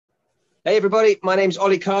Hey everybody, my name's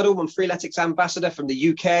Ollie Cardle. I'm Freeletics Ambassador from the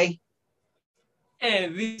UK.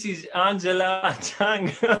 And this is Angela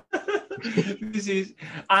Chang. This is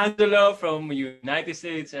Angela from United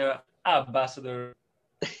States, Ambassador.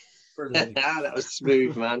 That was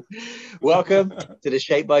smooth, man. Welcome to the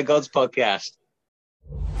Shaped by Gods podcast.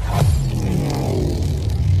 5,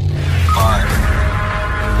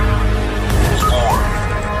 4,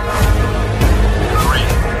 3,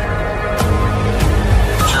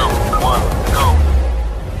 2, 1, go.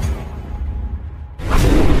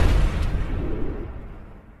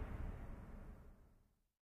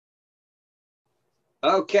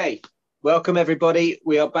 Okay, welcome everybody.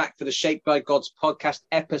 We are back for the Shaped by Gods podcast,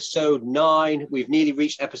 episode 9. We've nearly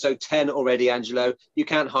reached episode 10 already, Angelo. You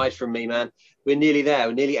can't hide from me, man. We're nearly there.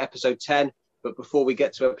 We're nearly episode 10. But before we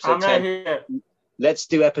get to episode 10, let's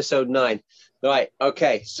do episode 9. Right,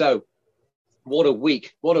 okay, so what a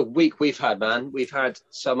week we've had, man. We've had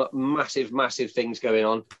some massive things going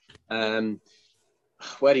on.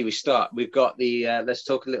 Where do we start? We've got the let's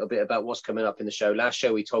talk a little bit about what's coming up in the show. Last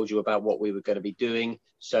show we told you about what we were going to be doing,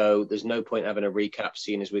 so there's no point having a recap,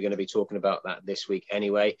 seeing as we're going to be talking about that this week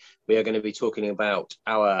anyway. We are going to be talking about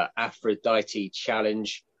our Aphrodite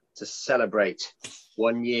challenge to celebrate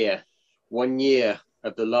 1 year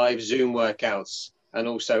of the live Zoom workouts, and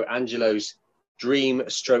also Angelo's dream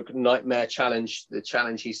stroke nightmare challenge, the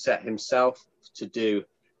challenge he set himself to do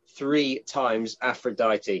 3 times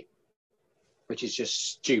Aphrodite, which is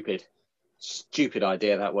just stupid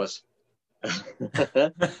idea that was.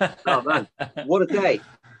 Oh man, what a day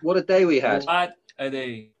we had. What a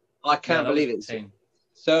day. I can't believe it. Insane.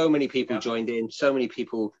 So many people joined in, so many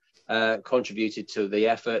people contributed to the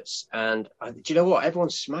efforts, and do you know what? Everyone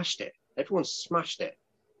smashed it. I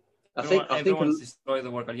think everyone's destroyed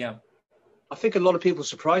the workout. Yeah. I think a lot of people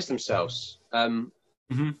surprised themselves going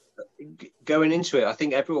into it. I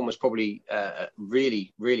think everyone was probably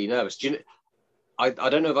really nervous. Do you know, I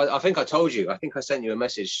don't know if I think I told you. I think I sent you a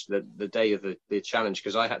message the day of the challenge,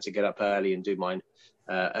 because I had to get up early and do mine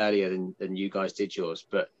earlier than you guys did yours.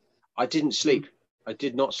 But I didn't sleep. I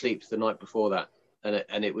did not sleep the night before that,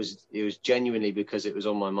 and it was genuinely because it was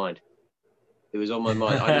on my mind. It was on my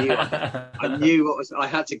mind. I knew what was. I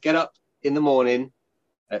had to get up in the morning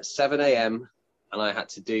at 7 a.m. and I had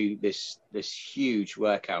to do this huge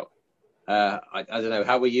workout. I don't know.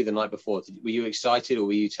 How were you the night before? Were you excited or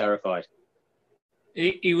were you terrified?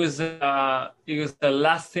 It was the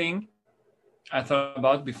last thing I thought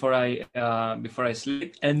about before I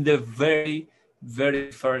sleep, and the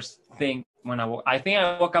very first thing when I woke. I think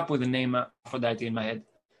I woke up with the name Aphrodite in my head.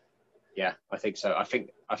 Yeah, I think so. I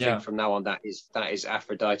think from now on that is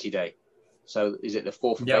Aphrodite Day. So is it the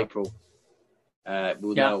 4th of April?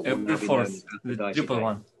 April 4th, the triple Day.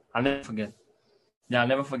 One. I'll never forget. Yeah, I'll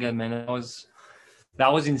never forget, man.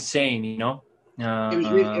 That was insane, you know. It was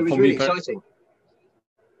really exciting.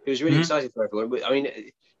 It was really exciting for everyone. I mean,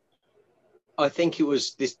 I think it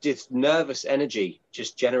was this nervous energy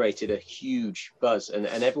just generated a huge buzz, and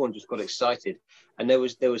everyone just got excited. And there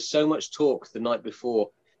was so much talk the night before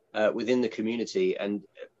within the community, and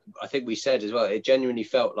I think we said as well, it genuinely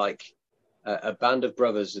felt like a band of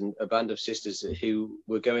brothers and a band of sisters who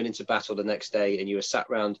were going into battle the next day, and you were sat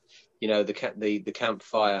around, you know, the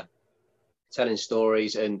campfire, telling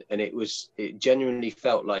stories, and it genuinely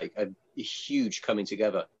felt like a huge coming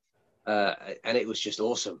together, and it was just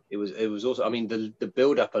awesome. It was awesome. I mean, the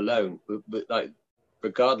build up alone, but like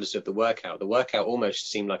regardless of the workout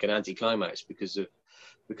almost seemed like an anticlimax because of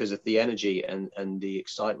the energy and the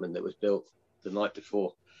excitement that was built the night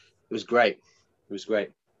before. It was great.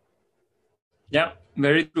 Yeah,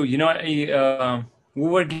 very true. You know, we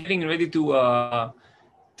were getting ready to go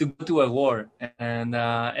to a war, and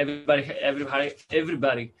everybody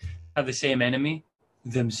had the same enemy,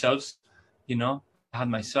 themselves. You know, I had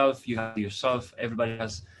myself, you had yourself, everybody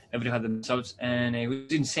had themselves, and it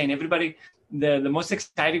was insane. Everybody, the most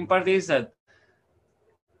exciting part is that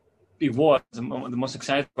it was the most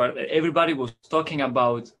exciting part. Everybody was talking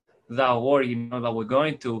about the war, you know, that we're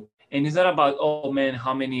going to. And it's not about, oh man,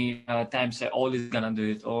 how many times Ollie is gonna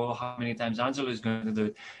do it, or how many times Angelo is going to do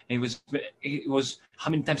it. It was how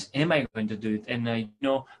many times am I going to do it, and you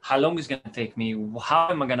know, how long is gonna take me? How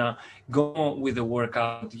am I gonna go with the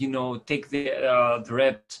workout? You know, take the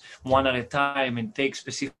reps one at a time, and take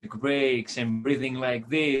specific breaks, and breathing like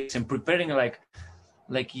this, and preparing like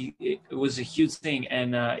it was a huge thing,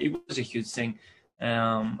 and it was a huge thing.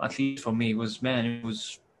 At least for me, it was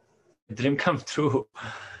a dream come true.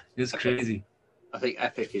 It's crazy. I think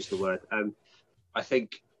epic is the word. I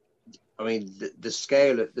mean, the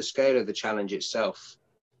scale of the challenge itself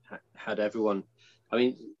had everyone I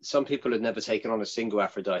mean, some people had never taken on a single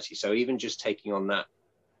Aphrodite, so even just taking on that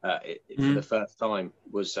for the first time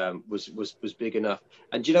was big enough.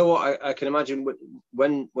 And do you know what? I can imagine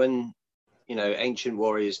when you know, ancient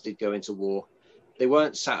warriors did go into war, they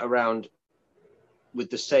weren't sat around with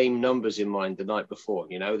the same numbers in mind the night before.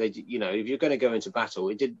 You know, you know, if you're going to go into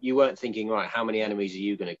battle, you weren't thinking, right, how many enemies are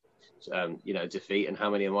you going to you know, defeat, and how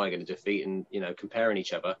many am I going to defeat, and, you know, comparing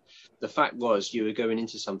each other. The fact was, you were going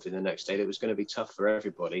into something the next day that was going to be tough for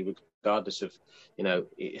everybody, regardless of, you know,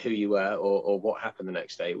 who you were or what happened the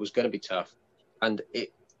next day. It was going to be tough, and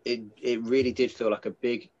it really did feel like a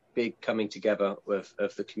big coming together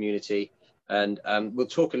of the community. And we'll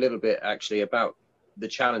talk a little bit actually about the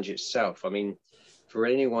challenge itself. I mean, for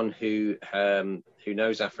anyone who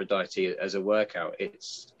knows Aphrodite as a workout,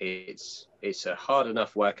 it's a hard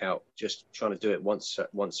enough workout just trying to do it once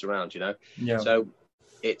around, you know. Yeah. So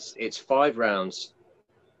it's 5 rounds.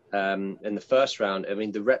 In the first round, I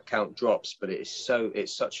mean, the rep count drops, but it's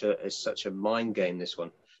such a mind game, this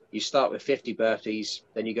one. You start with 50 burpees,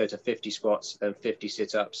 then you go to 50 squats, then 50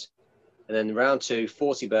 sit-ups, and then round 2,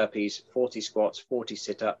 40 burpees, 40 squats, 40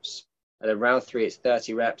 sit-ups, and then round 3 it's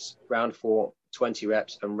 30 reps, round 4 20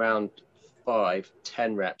 reps, and round 5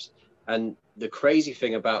 10 reps. And the crazy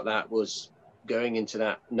thing about that was going into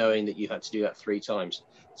that knowing that you had to do that 3 times.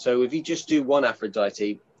 So if you just do one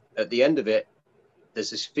Aphrodite, at the end of it,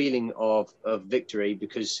 there's this feeling of victory,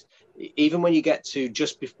 because even when you get to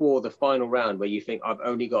just before the final round, where you think, I've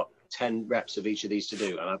only got 10 reps of each of these to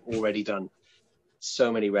do, and I've already done so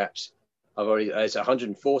many reps. It's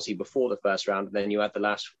 140 before the first round, and then you add the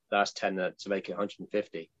last 10 to make it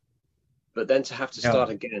 150. But then to have to start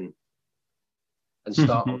again and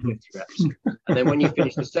start on 50 reps, and then when you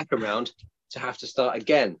finish the second round, to have to start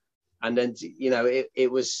again, and then, you know, it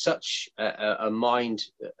was such a mind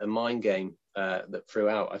game that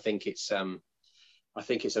throughout. I think it's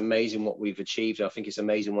amazing what we've achieved. I think it's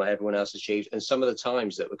amazing what everyone else has achieved, and some of the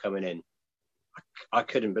times that were coming in, I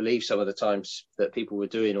couldn't believe some of the times that people were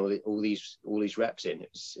doing all these reps in.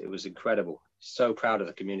 It was incredible. So proud of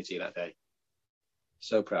the community that day.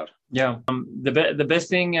 So proud. Yeah. The best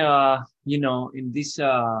thing, you know, in this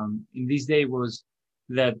day was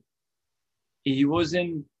that it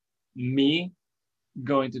wasn't me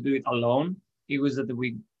going to do it alone. It was that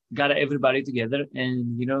we got everybody together,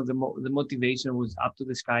 and, you know, the motivation was up to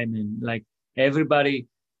the sky, man. Like, everybody,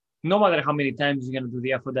 no matter how many times you're gonna do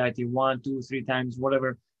the Aphrodite, 1, 2, 3 times,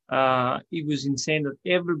 whatever. It was insane that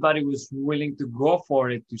everybody was willing to go for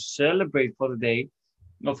it, to celebrate for the day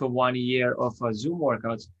of a 1 year of Zoom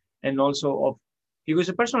workouts, and also it was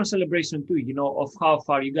a personal celebration too, you know, of how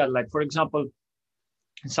far you got. Like, for example,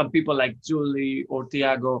 some people like Julie or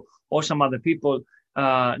Tiago or some other people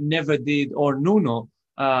never did, or Nuno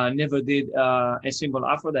never did a single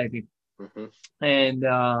Aphrodite. Mm-hmm. And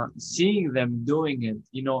seeing them doing it,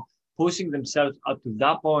 you know, pushing themselves up to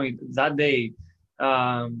that point that day,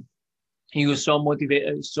 it was so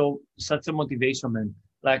motivated, such a motivation, man.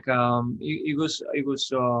 Like, it was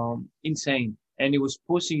insane, and it was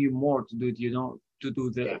pushing you more to do it, you know, to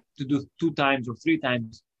do 2 times or 3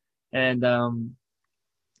 times. And I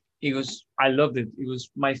loved it. It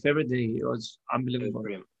was my favorite day. It was unbelievable.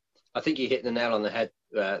 Brilliant. I think you hit the nail on the head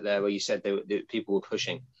there, where you said people were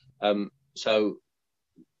pushing. So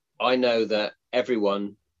I know that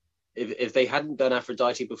everyone, if they hadn't done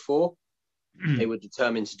Aphrodite before, they were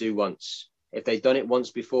determined to do once. If they'd done it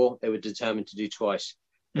once before, they were determined to do twice.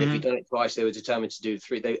 And if you'd done it twice, they were determined to do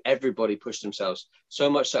 3. Everybody pushed themselves so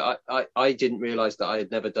much so I didn't realize that I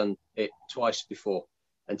had never done it twice before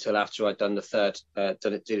until after I'd done the third,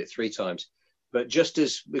 did it 3 times. But just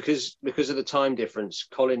because of the time difference,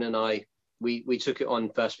 Colin and I, we took it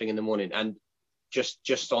on first thing in the morning, and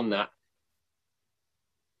just on that,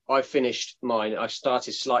 I finished mine. I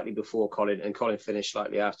started slightly before Colin, and Colin finished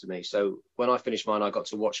slightly after me. So when I finished mine, I got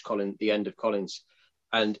to watch the end of Colin's,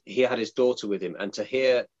 and he had his daughter with him, and to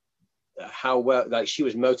hear how well, like, she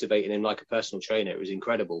was motivating him like a personal trainer, it was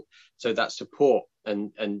incredible. So that support,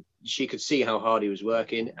 and she could see how hard he was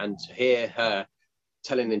working, and to hear her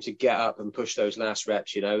telling him to get up and push those last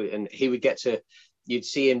reps, you know, and he would you'd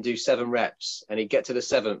see him do 7 reps, and he'd get to the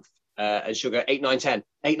 7th, and she'll go 8, 9, 10,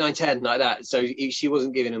 8, 9, 10, like that. So she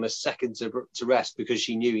wasn't giving him a second to rest, because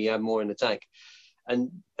she knew he had more in the tank.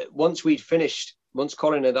 And once we'd finished, once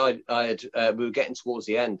Colin and we were getting towards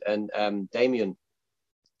the end, and Damien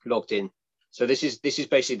logged in. So this is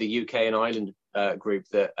basically the UK and Ireland group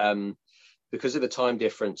that, because of the time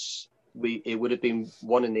difference, it would have been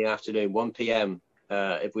 1 p.m.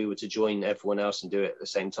 If we were to join everyone else and do it at the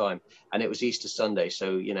same time. And it was Easter Sunday,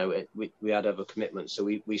 so, you know, we had other commitments, so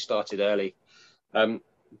we started early.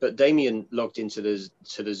 but Damien logged into the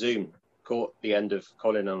Zoom, caught the end of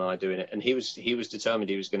Colin and I doing it, and he was determined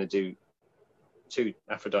he was going to do 2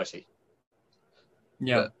 Aphrodite.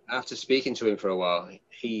 Yeah. But after speaking to him for a while,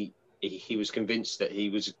 he was convinced that he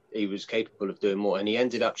was capable of doing more, and he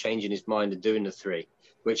ended up changing his mind and doing the 3,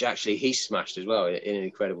 which actually he smashed as well in an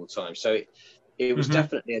incredible time. So it was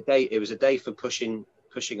definitely a day. It was a day for pushing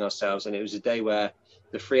ourselves, and it was a day where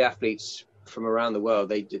the 3 athletes from around the world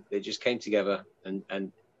they just came together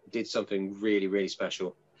and did something really, really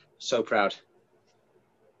special. So proud.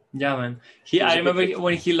 Yeah, man. I remember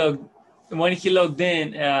when he logged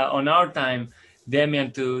in on our time,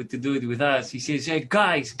 Damien to do it with us. He says, "Hey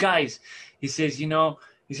guys," he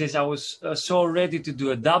says, I was so ready to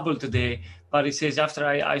do a double today, but he says after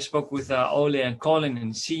I spoke with Ole and Colin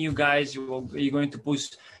and see you guys, you're going to push,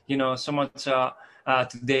 so much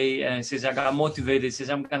today. And he says I got motivated. He says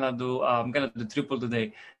I'm gonna do triple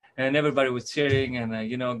today, and everybody was cheering and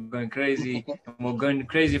going crazy. And we're going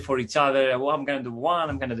crazy for each other. Well, I'm gonna do 1,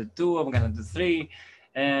 I'm gonna do 2, I'm gonna do 3,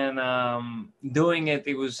 and doing it.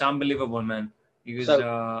 It was unbelievable, man. It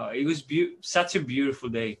was such a beautiful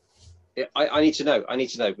day. I need to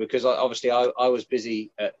know because obviously I was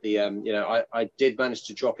busy at the I did manage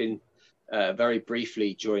to drop in very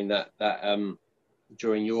briefly during that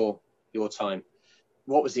during your time.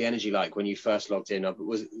 What was the energy like when you first logged in?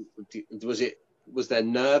 Was there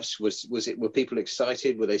nerves? Were people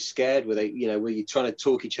excited? Were they scared? Were they were you trying to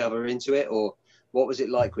talk each other into it, or what was it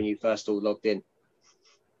like when you first all logged in?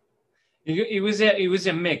 It was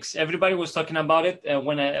a mix. Everybody was talking about it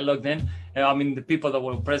when I logged in. I mean, the people that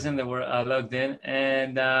were present, that were logged in,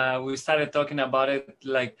 and we started talking about it,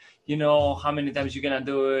 like, how many times you're gonna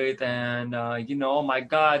do it, and oh my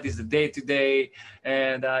God, it's the day today,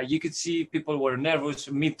 and you could see people were nervous.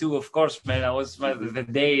 Me too, of course, man. I was the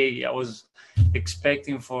day I was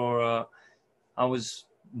expecting for. I was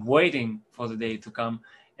waiting for the day to come,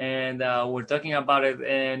 and we're talking about it,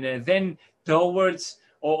 and then towards.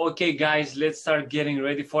 Oh, okay, guys, let's start getting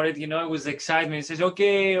ready for it. It was excitement. It says,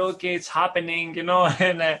 okay, it's happening,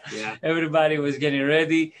 and everybody was getting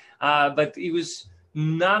ready. But it was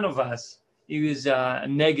none of us. It was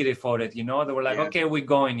negative for it, They were like, okay, we're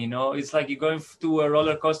going, It's like you're going to a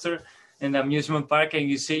roller coaster in the amusement park and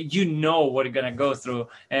you say, what you're going to go through.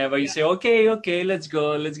 But you say, okay, let's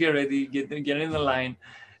go. Let's get ready, get in the line.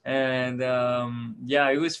 And,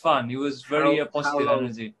 it was fun. It was very positive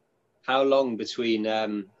energy. How long between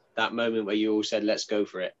that moment where you all said, let's go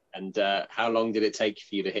for it, and how long did it take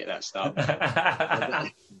for you to hit that start?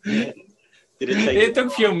 It took a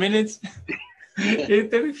few minutes. It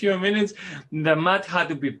took a few minutes. The mat had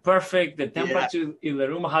to be perfect. The temperature in the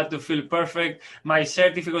room had to feel perfect. My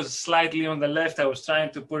certificate was slightly on the left. I was trying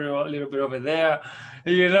to put it a little bit over there.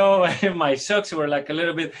 My socks were like a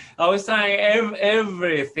little bit. I was trying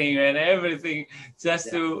everything just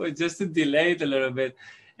to delay it a little bit.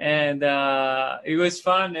 And it was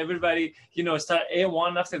fun. Everybody, start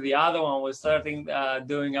one after the other one was starting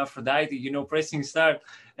doing Aphrodite, pressing start.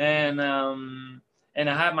 And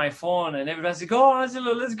I had my phone and everybody's like, oh,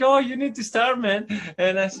 Angelo, let's go. You need to start, man.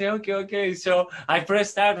 And I say, okay. So I press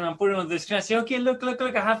start and I'm putting on the screen. I say, okay, look.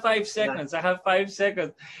 I have 5 seconds.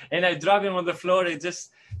 And I drop him on the floor and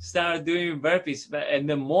just start doing burpees. And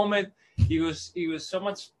the moment it was so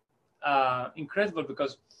much incredible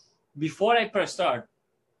because before I press start,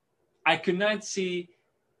 I could not see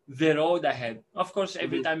the road ahead. Of course,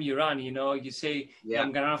 every time you run, you say,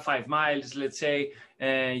 I'm going to run 5 miles, let's say,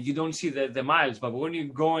 you don't see the miles. But when you're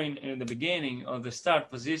going in the beginning of the start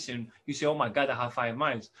position, you say, oh my God, I have 5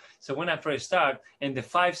 miles. So when I press start and the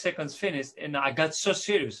 5 seconds finished, and I got so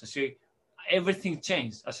serious, I say, everything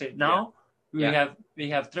changed. I said, now we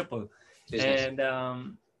have triple. Business.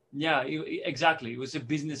 And exactly. It was a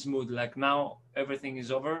business mood. Like now everything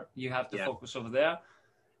is over. You have to focus over there.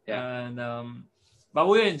 And but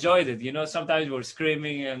we enjoyed it. Sometimes we're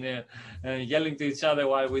screaming and yelling to each other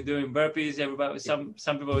while we're doing burpees. Everybody, some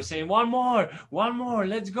people were saying, one more,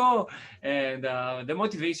 let's go. And the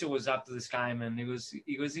motivation was up to the sky, man. It was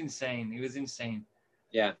insane. It was insane.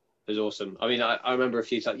 Yeah, it was awesome. I mean, I remember a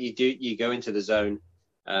few times you go into the zone,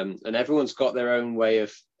 and everyone's got their own way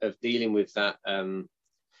of dealing with that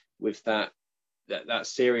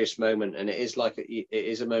serious moment, and it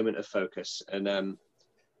is a moment of focus. And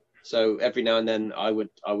so every now and then I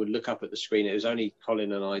would look up at the screen. It was only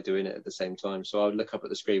Colin and I doing it at the same time. So I would look up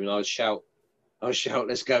at the screen and I would shout,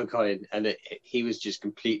 let's go, Colin. And he was just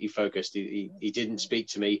completely focused. He didn't speak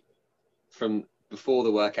to me from before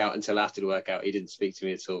the workout until after the workout. He didn't speak to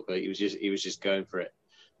me at all. But he was just going for it.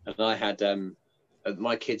 And I had,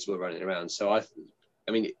 my kids were running around. So I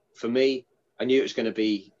mean, for me, I knew it was going to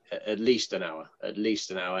be at least an hour.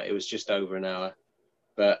 It was just over an hour,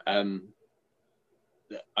 but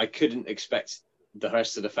I couldn't expect the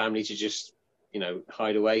rest of the family to just,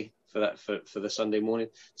 hide away for the Sunday morning.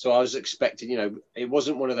 So I was expecting, it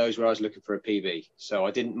wasn't one of those where I was looking for a PB. So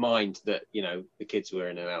I didn't mind that, the kids were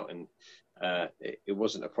in and out, and it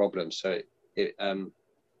wasn't a problem. So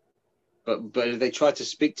but if they tried to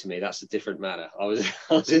speak to me, that's a different matter. I was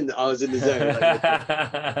in the zone.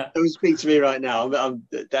 Like, don't speak to me right now.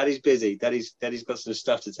 Daddy's busy. Daddy's got some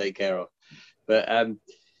stuff to take care of. But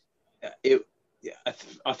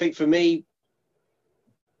I think for me,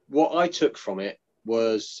 what I took from it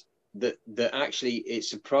was that actually it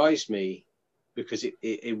surprised me, because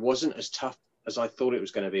it wasn't as tough as I thought it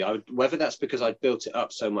was going to be. Whether that's because I built it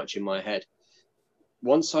up so much in my head.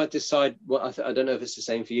 Once I decide, I don't know if it's the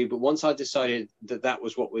same for you, but once I decided that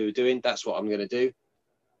was what we were doing, that's what I'm going to do,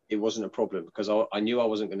 it wasn't a problem, because I knew I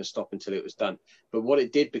wasn't going to stop until it was done. But what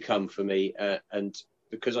it did become for me, and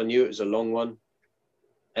because I knew it was a long one,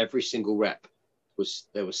 every single rep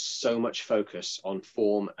there was so much focus on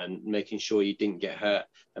form and making sure you didn't get hurt,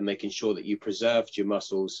 and making sure that you preserved your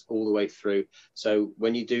muscles all the way through. So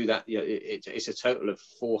when you do that, it's a total of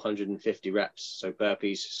 450 reps. So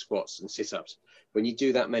burpees, squats, and sit-ups. When you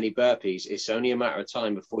do that many burpees, it's only a matter of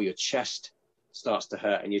time before your chest starts to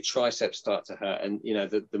hurt and your triceps start to hurt. And,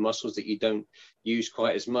 the muscles that you don't use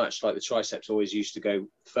quite as much, like the triceps always used to go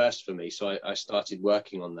first for me. So I started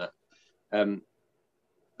working on that.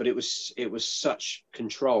 But it was such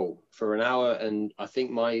control for an hour. And I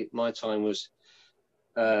think my time was,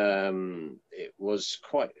 it was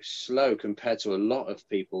quite slow compared to a lot of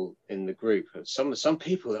people in the group. Some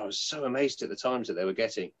people, I was so amazed at the times that they were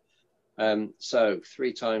getting. So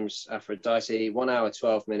 3 times Aphrodite, 1 hour,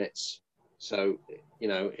 12 minutes. So,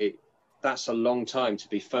 that's a long time to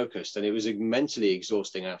be focused, and it was mentally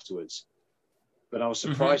exhausting afterwards. But I was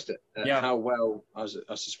surprised at how well, I was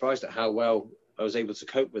surprised at how well I was able to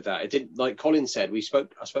cope with that. It didn't, like Colin said, I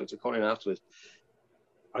spoke to Colin afterwards.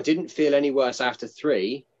 I didn't feel any worse after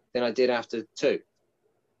 3 than I did after 2.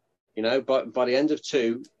 But by the end of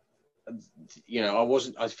 2, I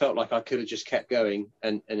felt like I could have just kept going,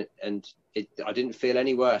 and I didn't feel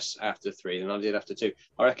any worse after 3 than I did after 2.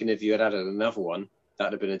 I reckon if you had added another one,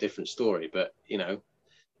 that'd have been a different story. But,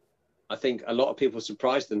 I think a lot of people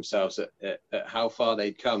surprised themselves at how far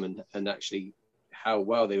they'd come, and actually how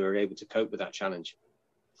well they were able to cope with that challenge.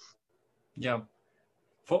 Yeah.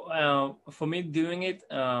 For me, doing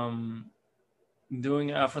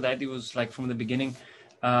Aphrodite was like from the beginning,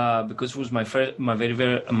 because it was my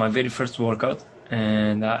very first workout,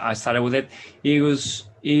 and I started with it. It was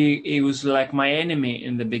like my enemy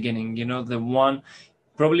in the beginning, the one.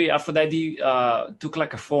 Probably Aphrodite took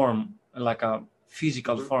like a form, like a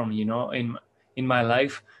physical form, in my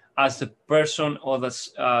life, as the person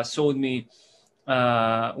that showed me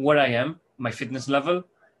where I am, my fitness level,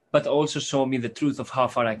 but also showed me the truth of how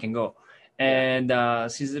far I can go. And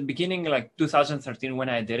since the beginning, like 2013, when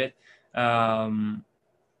I did it, I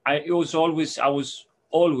was always,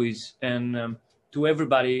 and to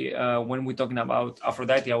everybody, when we're talking about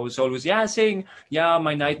Aphrodite, I was always, saying,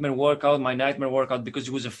 my nightmare workout, because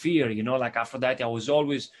it was a fear, like Aphrodite. I was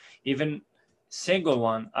always, even single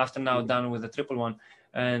one, after now done with the triple one.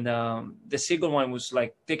 And the single one was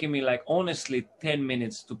like taking me like honestly 10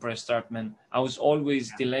 minutes to press start, man. I was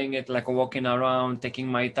always delaying it, like walking around, taking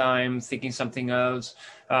my time, thinking something else,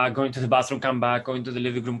 going to the bathroom, come back, going to the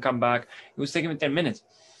living room, come back. It was taking me 10 minutes.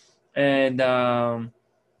 And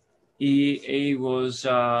it's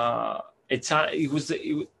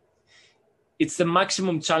the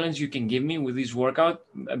maximum challenge you can give me with this workout,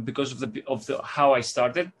 because of the how I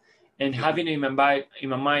started, and having in my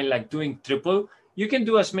mind like doing triple. You can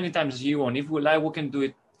do as many times as you want. If we like, we can do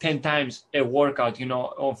it 10 times a workout,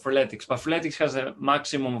 on freeletics. But freeletics has a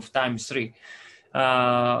maximum of times 3.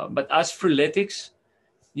 But as freeletics,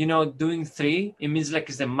 doing 3, it means like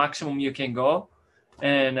it's the maximum you can go.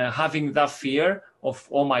 And having that fear of,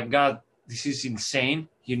 oh my God, this is insane,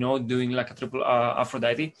 doing like a triple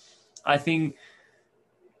Aphrodite. I think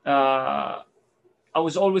I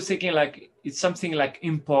was always thinking like it's something like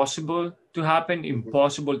impossible to happen,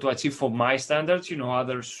 impossible to achieve for my standards.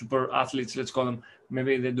 Other super athletes, let's call them,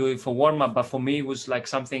 maybe they do it for warm-up, but for me it was like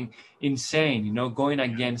something insane, going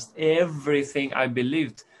against everything I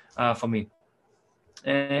believed for me.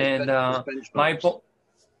 And my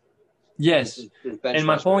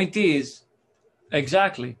point is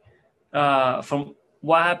exactly from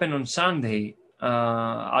what happened on Sunday,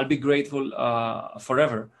 I'll be grateful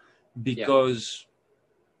forever, because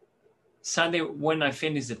Sunday, when I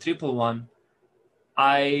finished the triple one,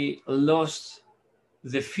 I lost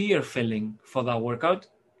the fear feeling for that workout,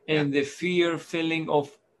 and the fear feeling of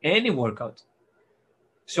any workout.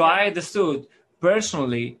 So I understood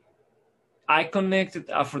personally, I connected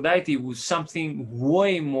Aphrodite with something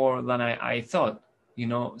way more than I thought,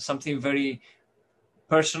 something very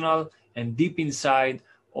personal and deep inside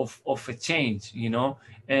of a change,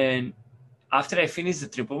 and after I finished the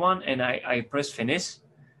triple one and I pressed finish,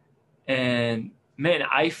 and man,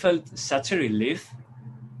 I felt such a relief,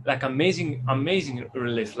 like amazing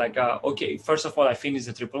relief. Like, okay, first of all, I finished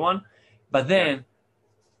the triple one, but then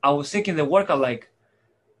I was thinking the workout, like,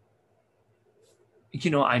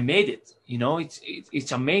 I made it,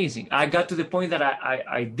 it's amazing. I got to the point that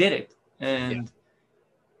I did it, and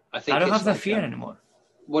I don't have that fear anymore.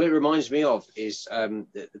 What it reminds me of is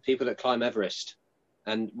the people that climb Everest.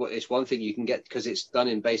 And it's one thing you can get, because it's done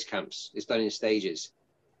in base camps, it's done in stages.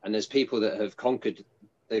 And there's people that have conquered,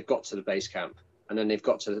 they've got to the base camp, and then they've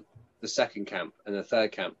got to the second camp and the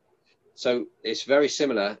third camp. So it's very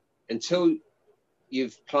similar until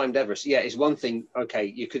you've climbed Everest. Yeah, it's one thing. Okay,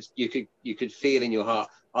 you could feel in your heart,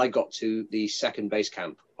 I got to the second base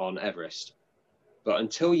camp on Everest. But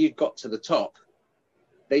until you got to the top,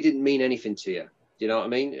 they didn't mean anything to you. Do you know what I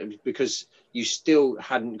mean? Because you still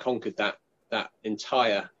hadn't conquered that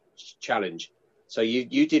entire challenge. So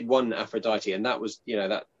you did one Aphrodite, and that was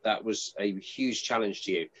that was a huge challenge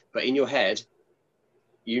to you. But in your head,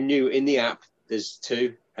 you knew in the app there's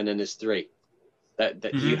 2 and then there's 3.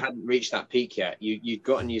 That you hadn't reached that peak yet. You'd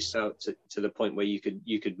gotten yourself to the point where you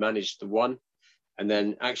could manage the 1. And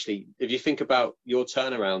then actually, if you think about your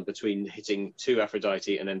turnaround between hitting 2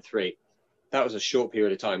 Aphrodite and then 3, that was a short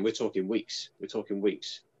period of time. We're talking weeks.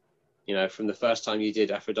 From the first time you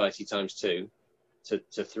did Aphrodite times 2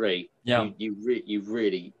 to 3,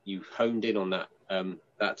 you honed in on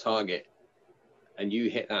that target, and you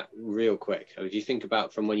hit that real quick. If you think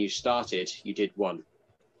about from when you started, you did one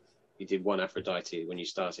Aphrodite when you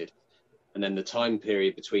started, and then the time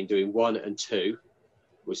period between doing 1 and 2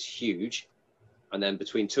 was huge, and then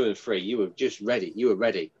between 2 and 3, you were just ready. You were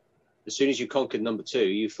ready. As soon as you conquered number 2,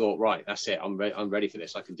 you thought, right, that's it. I'm ready for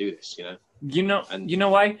this. I can do this. You know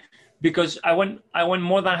why? Because I went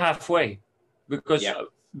more than halfway. Because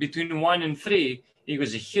between 1 and 3, it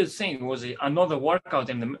was a huge thing. It was another workout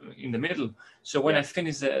in the middle. So when I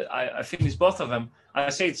finished I finished both of them. I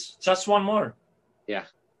say it's just one more. Yeah.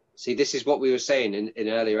 See, this is what we were saying in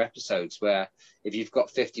earlier episodes, where if you've got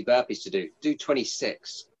 50 burpees to do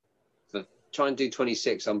 26. Try and do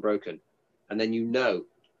 26 unbroken, and then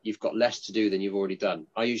you've got less to do than you've already done.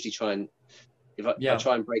 I usually try and I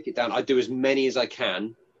try and break it down. I do as many as I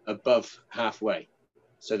can above halfway.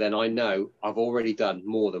 So then I know I've already done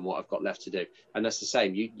more than what I've got left to do. And that's the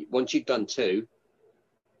same. Once you've done 2,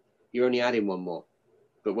 you're only adding 1 more.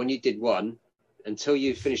 But when you did 1, until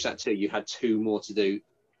you finished that 2, you had 2 more to do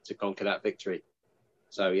to conquer that victory.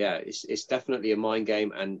 So yeah, it's definitely a mind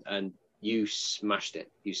game, and you smashed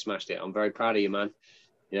it. I'm very proud of you, man.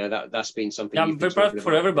 That's been something. Yeah, I'm very proud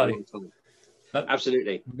for everybody.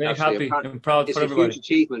 Absolutely. Very happy and proud for everybody. It's a huge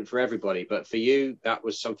achievement for everybody, but for you, that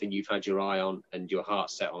was something you've had your eye on and your heart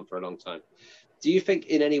set on for a long time. Do you think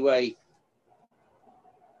in any way,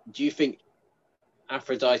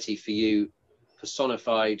 Aphrodite for you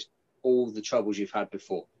personified all the troubles you've had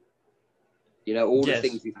before? All the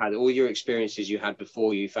things you've had, all your experiences you had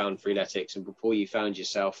before you found Freeletics and before you found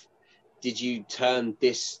yourself. Did you turn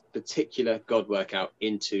this particular God workout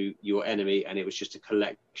into your enemy, and it was just a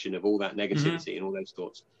collection of all that negativity and all those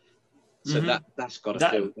thoughts? So that's got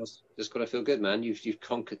to feel good, man. You've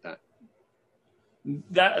conquered that.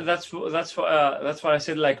 That's what I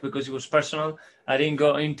said. Like, because it was personal, I didn't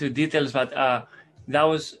go into details, but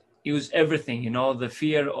it was everything. The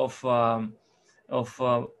fear of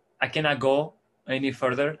I cannot go any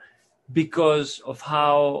further because of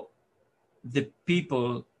how the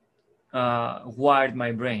people wired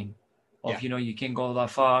my brain of you can't go that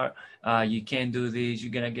far, you can't do this,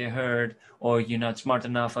 you're gonna get hurt, or you're not smart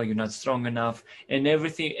enough, or you're not strong enough, and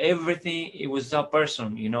everything it was that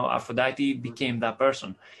person. Aphrodite became that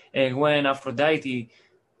person. And when Aphrodite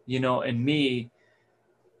and me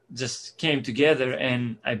just came together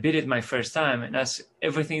and I beat it my first time, and as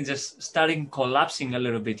everything just started collapsing a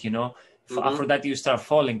little bit, Aphrodite you start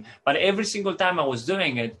falling. But every single time I was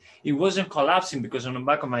doing it, it wasn't collapsing, because on the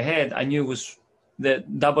back of my head I knew it was the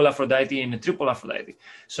double Aphrodite and a triple Aphrodite.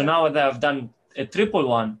 So now that I've done a triple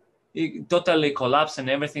one, it totally collapsed, and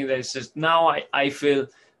everything that is just now I feel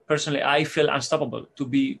personally, I feel unstoppable. To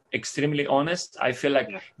be extremely honest, I feel like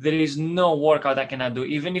there is no workout I cannot do.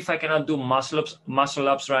 Even if I cannot do muscle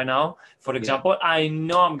ups right now, for example, I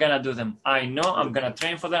know I'm gonna do them. I know I'm gonna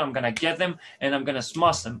train for them, I'm gonna get them, and I'm gonna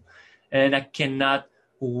smash them. And I cannot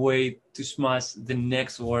wait to smash the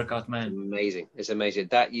next workout, man. Amazing. It's amazing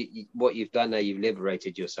that what you've done there. You've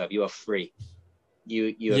liberated yourself. You are free.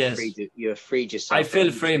 You Yes. have freed yourself. I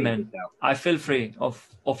feel free, man. I feel free of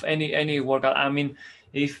any workout. I mean,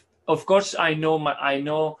 if of course I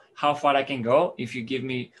know how far I can go. If you give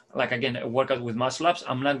me like again a workout with muscle ups,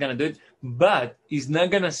 I'm not gonna do it. But it's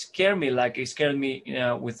not gonna scare me like it scared me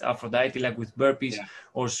with Aphrodite, like with burpees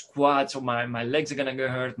or squats. Or my legs are gonna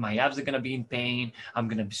get hurt. My abs are gonna be in pain. I'm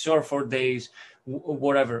gonna be sore for days,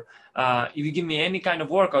 whatever. If you give me any kind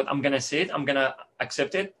of workout, I'm gonna see it. I'm gonna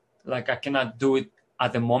accept it. Like I cannot do it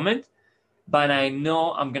at the moment, but I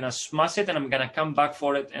know I'm gonna smash it and I'm gonna come back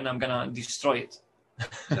for it and I'm gonna destroy it.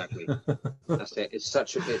 Exactly. That's it. It's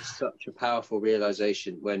such a powerful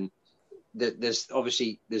realization when there's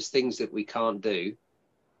things that we can't do,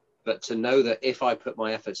 but to know that if I put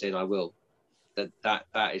my efforts in, I will. That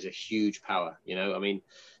is a huge power. You know, I mean,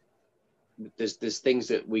 there's things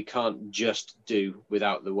that we can't just do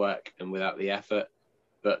without the work and without the effort.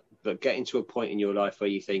 But getting to a point in your life where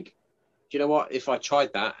you think, do you know what? If I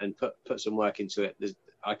tried that and put some work into it, there's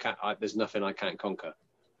nothing I can't conquer,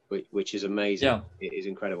 which is amazing. Yeah. It is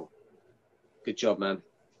incredible. Good job, man.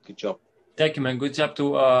 Good job. Thank you, man. Good job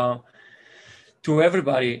to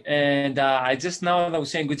everybody. And I just now that I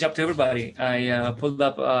was saying good job to everybody, I pulled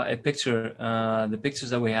up a picture, the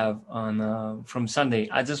pictures that we have on from Sunday.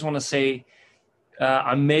 I just want to say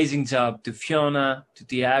amazing job to Fiona, to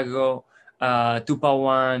Tiago, to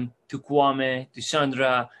Pawan, to Kwame, to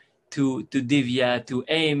Sandra, to Divya, to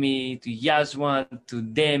Amy, to Yaswan, to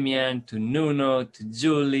Damian, to Nuno, to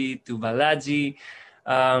Julie, to Balaji,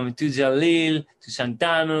 to Jalil, to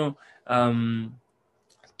Santanu,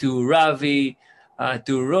 to Ravi,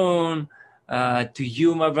 to Ron, to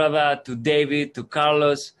you, my brother, to David, to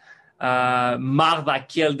Carlos. Magda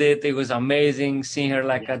killed it. It was amazing seeing her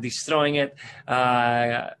destroying it.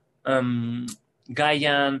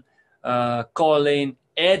 Gayan, Colin,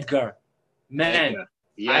 Edgar, man. Edgar.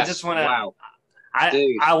 Yes. I just want to. Wow.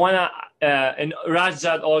 I want to, and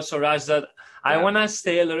Rajad also. Rajad, I want to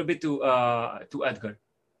stay a little bit to Edgar.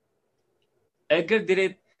 Edgar did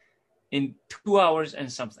it in 2 hours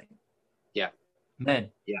and something. Yeah.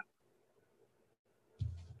 Man. Yeah.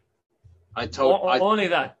 Only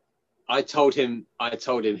that. I told him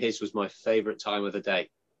his was my favorite time of the day,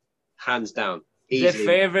 hands down. Easily, the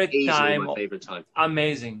favorite time. My favorite time.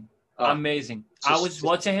 Amazing. Amazing. I was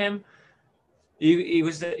watching him. He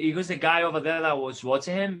was the guy over there that was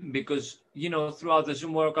watching him because, throughout the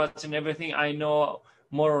Zoom workouts and everything, I know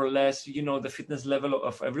more or less, the fitness level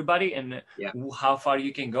of everybody and how far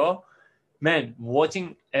you can go. Man,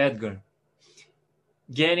 watching Edgar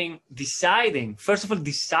deciding,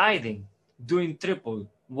 doing triple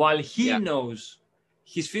while he knows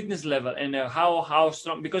his fitness level and how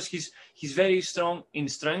strong, because he's very strong in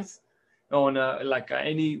strength on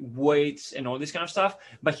any weights and all this kind of stuff,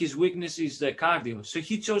 but his weakness is the cardio. So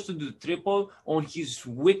he chose to do triple on his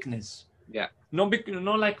weakness. Yeah. Not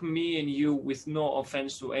like me and you, with no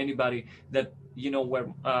offense to anybody, that we're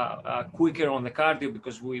quicker on the cardio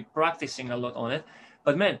because we're practicing a lot on it.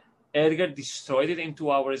 But man, Edgar destroyed it in 2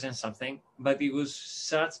 hours and something. But it was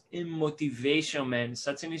such a motivation, man,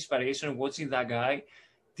 such an inspiration watching that guy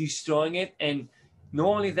destroying it. And not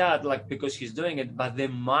only that, because he's doing it, but the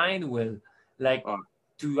mind will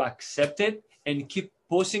to accept it and keep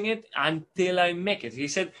pushing it until I make it. He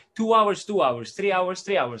said 2 hours, 2 hours, 3 hours,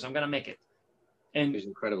 3 hours. I'm gonna make it. And it was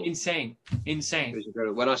incredible. Insane. It was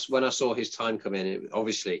incredible. When I saw his time come in, it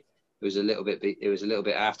was a little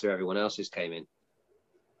bit after everyone else's came in.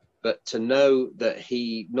 But to know that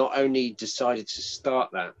he not only decided to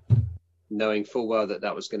start that, knowing full well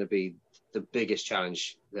that was going to be the biggest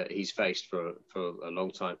challenge that he's faced for a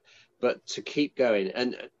long time, but to keep going,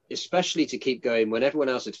 and especially to keep going when everyone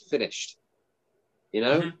else had finished.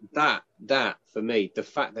 That for me, the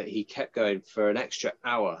fact that he kept going for an extra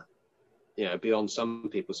hour, beyond some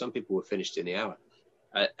people were finished in the hour,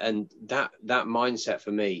 and that mindset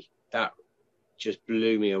for me, that just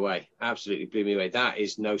blew me away. Absolutely blew me away. That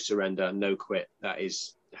is no surrender, no quit. That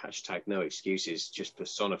is #no excuses, just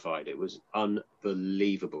personified. It was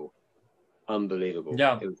unbelievable.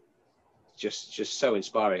 Yeah. It was just so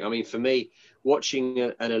inspiring. I mean, for me, watching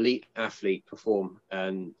an elite athlete perform,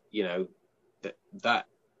 and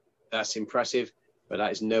that's impressive, but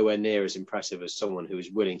that is nowhere near as impressive as someone who is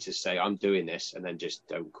willing to say, I'm doing this, and then just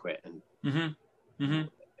don't quit. And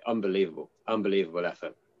unbelievable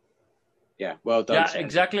effort. Yeah, well done. Yeah, Sam.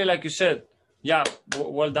 Exactly like you said. Yeah,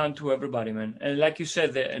 well done to everybody, man. And like you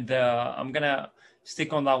said, I'm gonna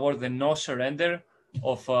stick on that word, the no surrender,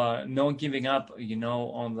 of not giving up,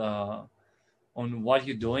 on on what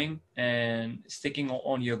you're doing and sticking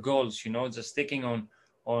on your goals, just sticking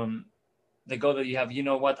on the goal that you have. You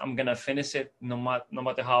know what, I'm going to finish it no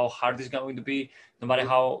matter how hard it's going to be, no matter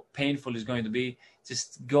how painful it's going to be,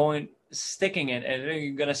 just sticking it. And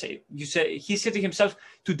you're going to say, he said to himself,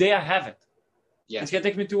 today I have it. Yeah. It's going to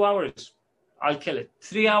take me 2 hours. I'll kill it.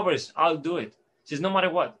 3 hours. I'll do it. He says, no matter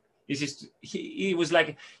what. He was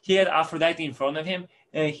like, he had Aphrodite in front of him,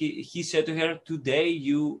 and he said to her, today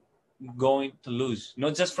you going to lose,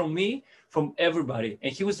 not just from me, from everybody.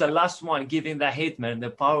 And he was the last one giving the hate, man, the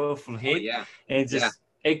powerful hate, and just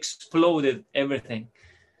exploded everything.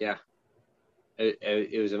 Yeah,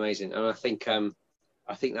 it was amazing. And I think that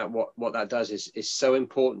what that does is so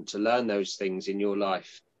important to learn those things in your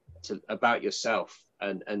life about yourself,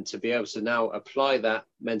 and to be able to now apply that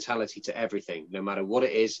mentality to everything, no matter what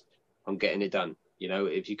it is. I'm getting it done.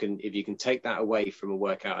 If you can take that away from a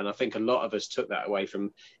workout, and I think a lot of us took that away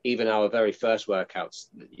from even our very first workouts.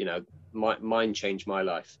 Mine changed my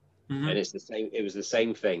life, and it's the same. It was the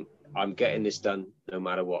same thing. I'm getting this done no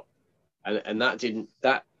matter what, and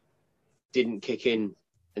that didn't kick in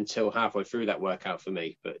until halfway through that workout for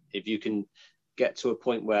me. But if you can get to a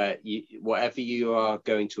point where whatever you are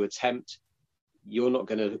going to attempt, you're not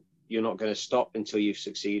going to stop until you've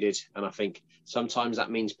succeeded. And I think sometimes that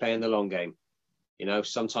means playing the long game.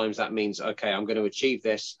 Sometimes that means, okay, I'm going to achieve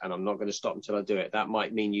this and I'm not going to stop until I do it. That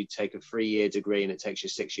might mean you take a 3-year degree and it takes you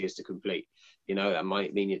 6 years to complete. That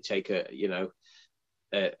might mean you take a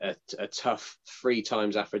tough 3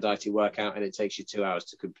 times Aphrodite workout and it takes you 2 hours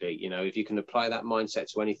to complete. If you can apply that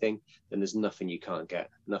mindset to anything, then there's nothing you can't get,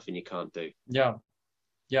 nothing you can't do. Yeah.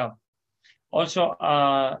 Yeah. Also,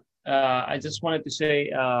 I just wanted to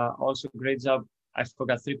say, also great job. I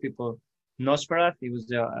forgot 3 people. Nosferat, he was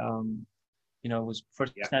was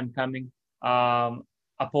first time coming.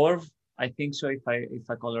 Aporv, I think so, if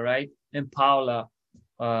I call it right, and Paula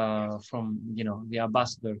from the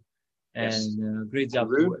ambassador. And great job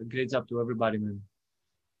to everybody, man.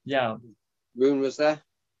 Yeah. Rune was there.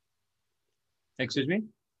 Excuse me?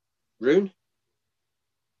 Rune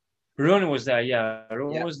was there. Yeah,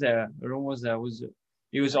 Rune was there.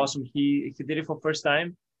 It was awesome. He did it for first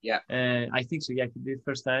time. Yeah. And I think so. Yeah, he did it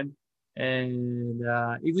first time. And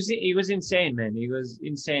it was insane, man. It was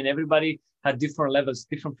insane. Everybody had different levels,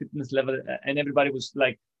 different fitness level, and everybody was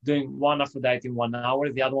like doing one Aphrodite in 1 hour.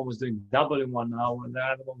 The other one was doing double in 1 hour. The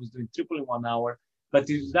other one was doing triple in 1 hour. But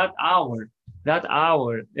it was that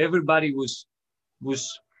hour, everybody was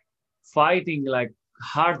fighting like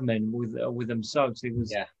hard men with themselves. It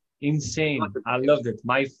was insane. I loved it.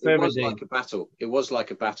 My favorite day. It was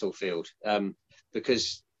like a battlefield,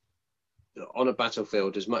 because on a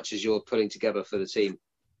battlefield, as much as you're putting together for the team,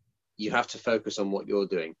 you have to focus on what you're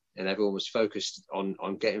doing, and everyone was focused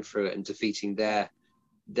on getting through it and defeating their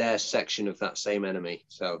section of that same enemy.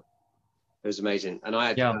 So it was amazing. And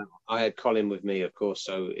I had Colin with me, of course,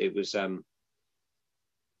 so it was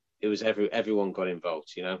everyone got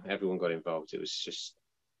involved. Everyone got involved. It was just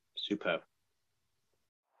superb.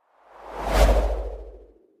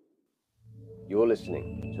 You're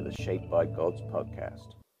listening to the Shaped by Gods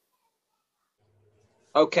podcast.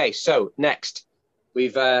 Okay, so next,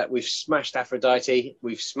 we've smashed Aphrodite.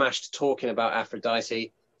 We've smashed talking about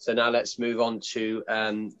Aphrodite. So now let's move on to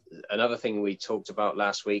another thing we talked about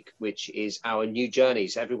last week, which is our new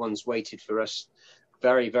journeys. Everyone's waited for us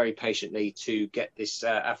very, very patiently to get this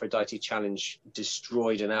Aphrodite challenge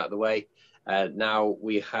destroyed and out of the way. Now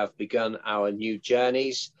we have begun our new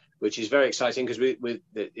journeys, which is very exciting because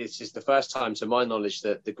this is the first time, to my knowledge,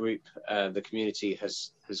 that the group, the community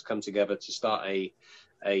has come together to start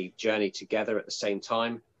a journey together at the same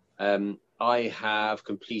time. I have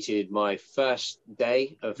completed my first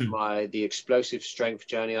day of the explosive strength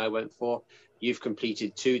journey I went for. You've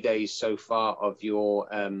completed 2 days so far of your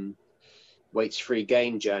weights free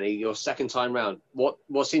gain journey, your second time round.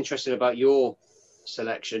 What's interesting about your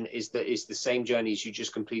selection is that it's the same journeys you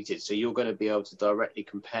just completed, so you're going to be able to directly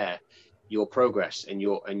compare your progress and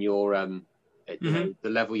your the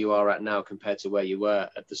level you are at now compared to where you were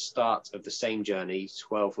at the start of the same journey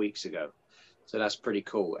 12 weeks ago. So that's pretty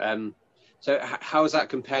cool. So how has that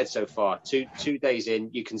compared so far? Two days in,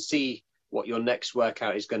 you can see what your next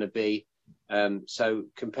workout is going to be. So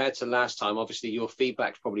compared to last time, obviously your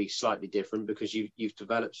feedback's probably slightly different because you've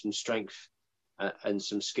developed some strength and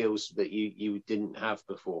some skills that you didn't have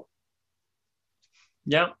before.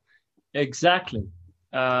 Yeah, exactly.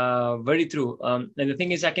 Very true. And the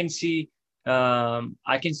thing is, I can see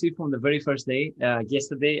from the very first day.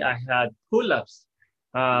 Yesterday, I had pull-ups.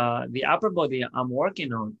 The upper body I'm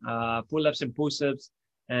working on, pull-ups and push-ups,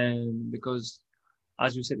 and because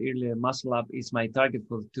as you said earlier, Muscle Up is my target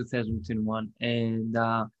for 2021. And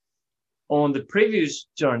on the previous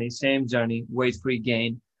journey, same journey, weight-free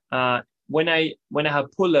gain, when I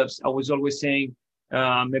have pull-ups, I was always saying,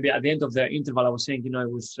 maybe at the end of the interval, I was saying,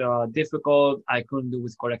 it was difficult. I couldn't do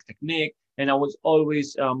with correct technique. And I was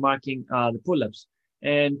always marking the pull-ups.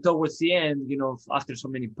 And towards the end, after so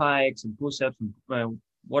many pikes and push-ups and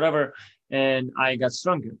whatever, and I got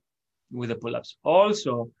stronger with the pull-ups.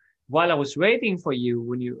 Also, while I was waiting for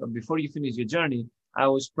you, before you finish your journey, I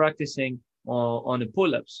was practicing on the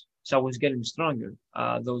pull-ups. So I was getting stronger.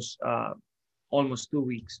 Those almost 2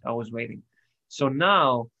 weeks I was waiting. So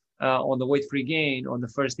now on the weight-free gain, on the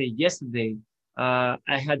first day yesterday, I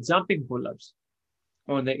had jumping pull-ups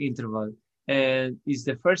on the interval, and it's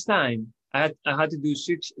the first time I had to do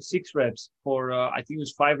six reps for I think it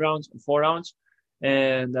was 4 rounds,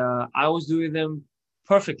 and I was doing them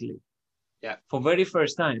perfectly. Yeah. For very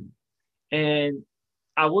first time, and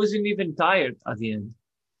I wasn't even tired at the end.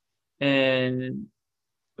 And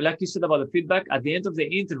like you said about the feedback, at the end of the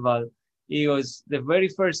interval, it was the very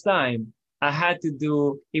first time I had to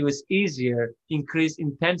do. It was easier, increase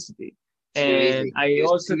intensity, and I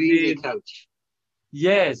also did. Coach.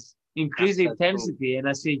 Yes, increase That's intensity. Cool. And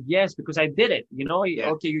I said yes, because I did it.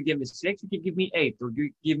 Yeah. Okay, you give me 6, you can give me 8, or you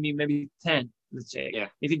give me maybe 10, let's say. Yeah.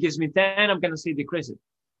 If it gives me 10, I'm going to say decrease it.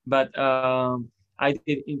 But I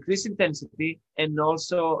did increase intensity, and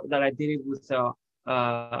also that I did it with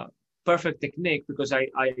perfect technique, because I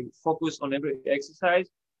focused on every exercise,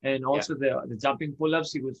 and also the jumping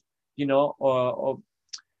pull-ups, it was, or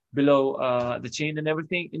below the chin and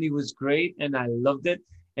everything. And it was great, and I loved it.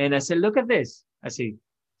 And I said, look at this. I see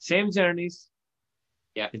same journeys,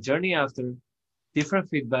 the journey after, different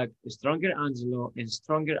feedback, stronger Angelo and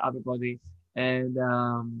stronger upper body. And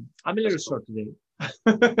I'm a little short today.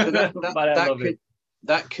 But I love it.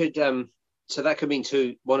 So that could mean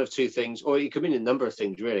one of two things, or it could mean a number of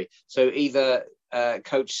things, really. So either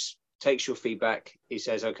coach takes your feedback, he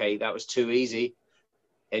says, okay, that was too easy,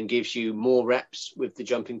 and gives you more reps with the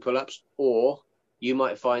jumping pull-ups, or you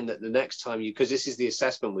might find that the next time because this is the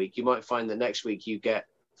assessment week, you might find that next week you get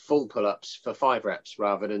full pull-ups for 5 reps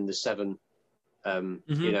rather than the 7,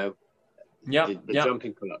 the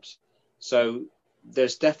jumping pull-ups. So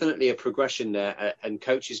there's definitely a progression there, and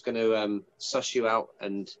coach is going to suss you out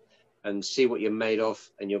and see what you're made of,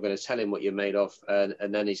 and you're going to tell him what you're made of,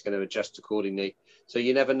 and then he's going to adjust accordingly. So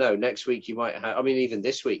you never know. Next week you might have, even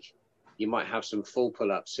this week, you might have some full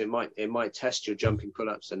pull-ups. It might test your jumping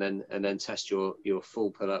pull-ups and then test your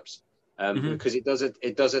full pull-ups, because it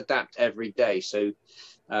does adapt every day. So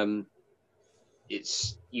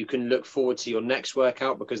you can look forward to your next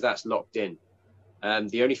workout because that's locked in.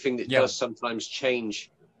 The only thing that does sometimes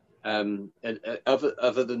change,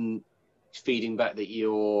 other than feeding back that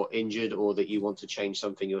you're injured or that you want to change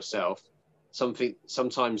something yourself,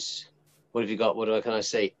 sometimes, what have you got? What can I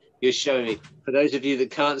say? You're showing me. For those of you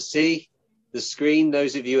that can't see the screen,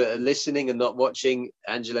 those of you that are listening and not watching,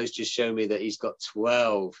 Angelo's just shown me that he's got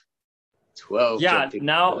 12. Yeah,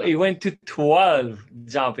 now it went to 12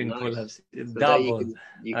 jumping pull-ups. It's double.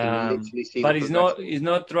 You can literally see. But it's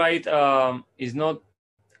not right. It's not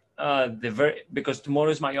because tomorrow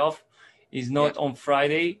is my off. It's not on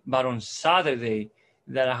Friday, but on Saturday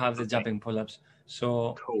that I have the jumping pull-ups.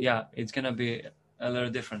 So cool. It's gonna be a little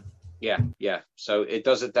different. Yeah. So it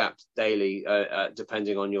does adapt daily,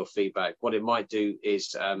 depending on your feedback. What it might do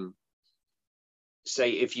is,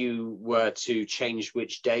 say if you were to change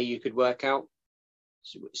which day you could work out.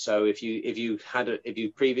 So if you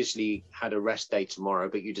previously had a rest day tomorrow,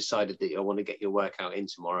 but you decided that you want to get your workout in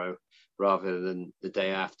tomorrow rather than the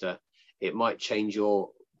day after, it might change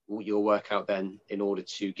your workout then in order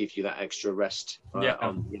to give you that extra rest.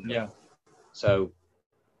 So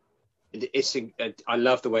I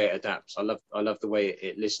love the way it adapts. I love the way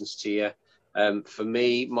it listens to you. For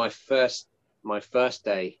me, my first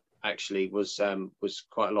day actually was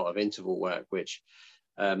quite a lot of interval work, which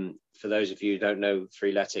for those of you who don't know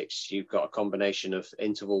Freeletics, you've got a combination of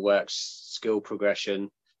interval work, skill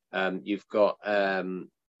progression. You've got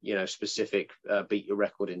specific beat your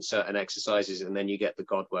record in certain exercises, and then you get the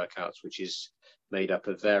God workouts, which is made up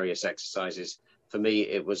of various exercises. For me,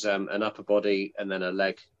 it was an upper body and then a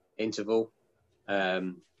leg interval,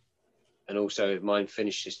 and also mine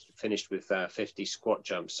finished with 50 squat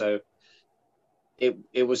jumps. So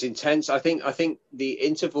it was intense. I think the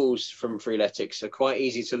intervals from Freeletics are quite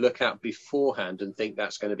easy to look at beforehand and think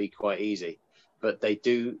that's going to be quite easy, but they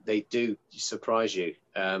do surprise you.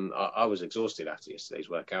 I was exhausted after yesterday's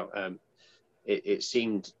workout. It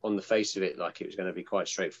seemed on the face of it like it was going to be quite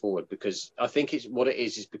straightforward, because I think what it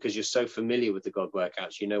is because you're so familiar with the God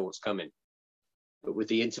workouts, you know what's coming. But with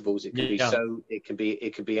the intervals, it can be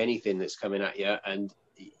it can be anything that's coming at you, and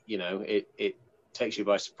you know, it takes you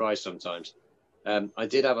by surprise sometimes. I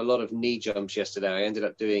did have a lot of knee jumps yesterday. I ended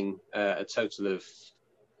up doing a total of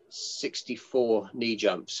 64 knee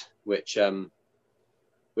jumps, which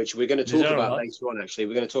we're going to talk about later on. Actually,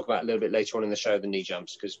 we're going to talk about a little bit later on in the show, the knee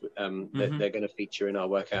jumps, because they're going to feature in our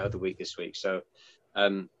workout of the week this week. So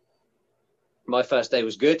my first day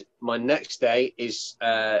was good. My next day is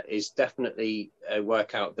definitely a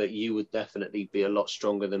workout that you would definitely be a lot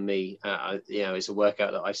stronger than me. You know, it's a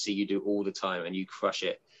workout that I see you do all the time and you crush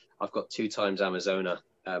it. I've got 2 times Amazona,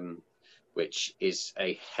 which is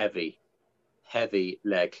a heavy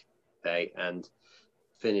leg day, and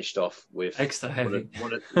finished off with extra heavy.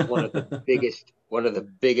 One of the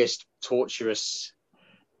biggest torturous.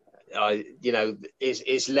 You know,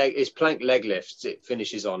 it's plank leg lifts. It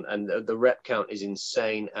finishes on, and the rep count is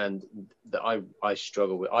insane. And I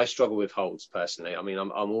struggle with holds personally. I mean,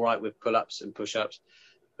 I'm all right with pull-ups and push-ups,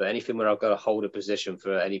 but anything where I've got to hold a position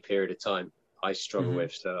for any period of time, I struggle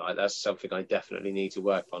with. So that's something I definitely need to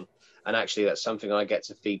work on. And actually, that's something I get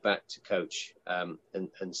to feed back to coach and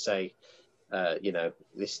say, you know,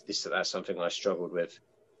 that's something I struggled with.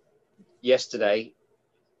 Yesterday,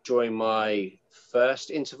 during my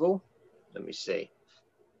first interval,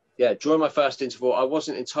 during my first interval, I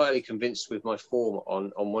wasn't entirely convinced with my form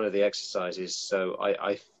on one of the exercises. So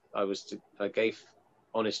I gave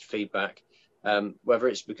honest feedback. Whether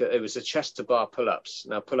it's because it was a chest to bar pull-ups.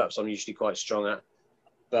 Now pull-ups I'm usually quite strong at,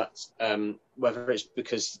 but whether it's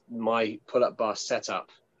because my pull-up bar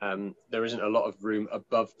setup, there isn't a lot of room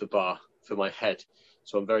above the bar for my head,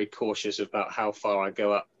 so I'm very cautious about how far I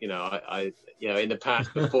go up. You know, I in the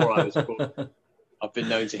past, before I was I've been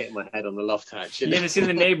known to hit my head on the loft hatch. You're gonna see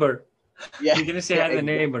the neighbor. Yeah, you're gonna say hi to the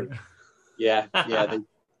neighbor. Yeah. I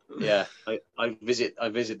visit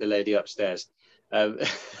the lady upstairs.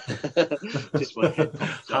 Just my head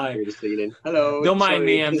pops up through the ceiling. Hello. Don't mind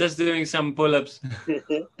me. I'm just doing some pull-ups.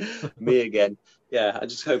 Me again. Yeah. I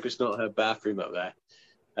just hope it's not her bathroom up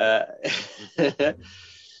there.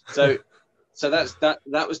 So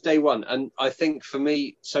that was day one, and I think for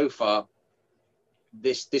me so far,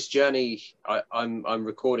 this journey, I'm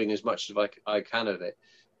recording as much as I can of it,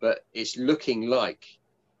 but it's looking like,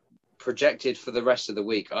 projected for the rest of the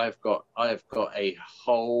week, I have got a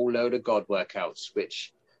whole load of God workouts,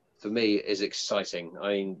 which for me is exciting.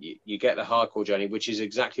 I mean, you get the hardcore journey, which is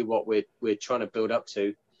exactly what we're trying to build up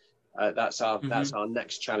to. That's our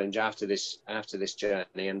next challenge after this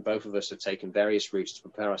journey, and both of us have taken various routes to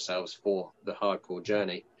prepare ourselves for the hardcore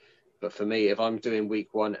journey. But for me, if I'm doing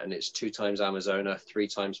week 1 and it's 2 times Amazona, 3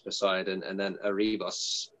 times Poseidon, and then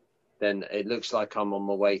Erebus, then it looks like I'm on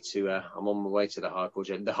my way to the hardcore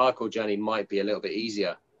journey. The hardcore journey might be a little bit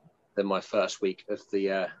easier than my first week of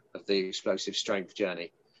the explosive strength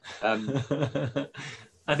journey. I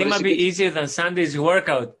think it might be easier than Sunday's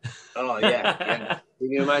workout. Oh yeah. Can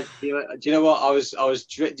you imagine? Do you know what I was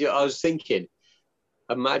thinking?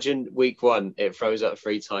 Imagine week 1, it throws up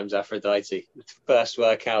 3 times Aphrodite, first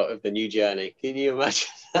workout of the new journey. Can you imagine?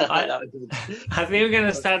 I think we're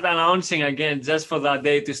gonna start announcing again just for that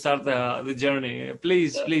day to start the journey.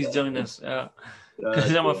 Please join us.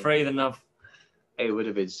 Because I'm afraid enough. It would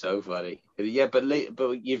have been so funny. Yeah, but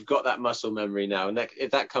you've got that muscle memory now.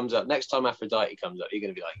 If that comes up next time, Aphrodite comes up, you're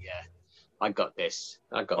gonna be like, yeah, I got this.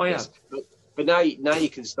 This. Yeah. But now you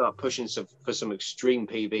can start pushing for some extreme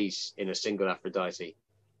PBs in a single Aphrodite.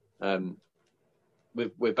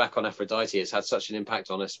 We're back on Aphrodite. It's had such an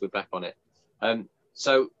impact on us. We're back on it.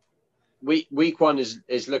 So week 1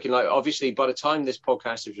 is looking like, obviously, by the time this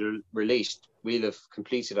podcast is released, we'll have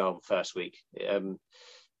completed our first week.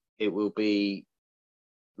 It'll be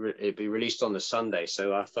released on the Sunday,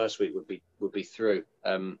 so our first week would be through.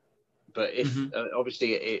 But if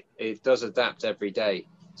obviously it does adapt every day.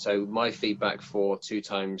 So my feedback for 2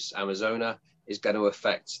 times Amazona is going to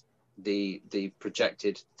affect the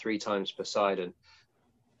projected 3 times Poseidon.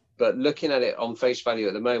 But looking at it on face value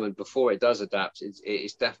at the moment, before it does adapt,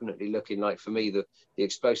 it's definitely looking like, for me, the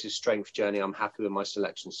explosive strength journey, I'm happy with my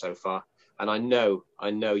selection so far. And I know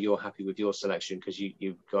you're happy with your selection, because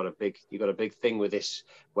you've got a big thing with this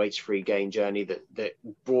weights-free gain journey that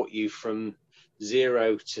brought you from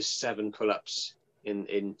 0 to 7 pull-ups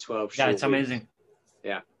in 12 short Yeah, it's amazing. Weeks.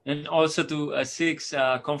 Yeah. And also to 6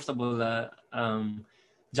 comfortable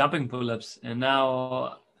jumping pull-ups. And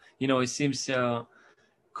now, it seems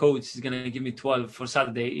coach is going to give me 12 for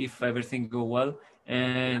Saturday if everything go well.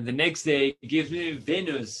 And the next day gives me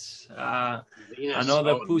Venus.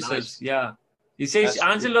 Another push-ups. Nice. Yeah. He says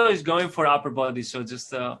Angelo is going for upper body, so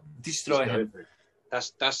just destroy him.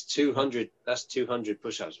 That's 200. That's 200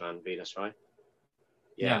 push-ups, man. Venus, right?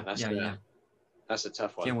 That's a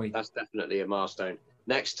tough one. Can't wait. That's definitely a milestone.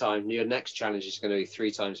 Next time, your next challenge is going to be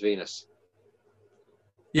 3 times Venus.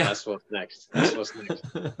 Yeah, that's what's next. That's what's next.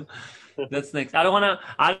 That's next. I don't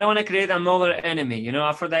wanna create another enemy. You know,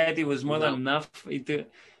 Aphrodite was more than enough. It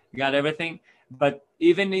got everything. But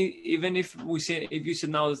even if you said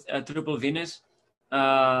now triple Venus,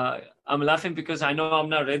 I'm laughing because I know I'm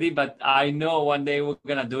not ready, but I know one day we're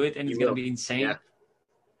gonna do it, and it's gonna be insane. Yeah,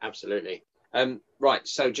 absolutely. Right.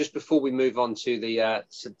 So just before we move on to the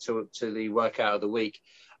to the workout of the week,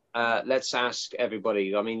 let's ask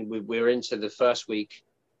everybody. I mean, we're into the first week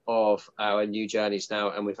of our new journeys now,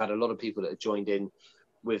 and we've had a lot of people that have joined in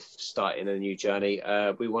with starting a new journey.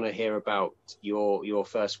 We want to hear about your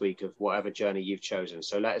first week of whatever journey you've chosen.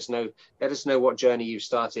 So let us know what journey you've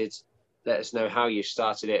started. Let us know how you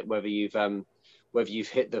started it, whether you've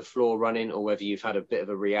hit the floor running or whether you've had a bit of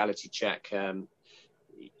a reality check.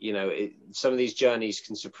 You know, some of these journeys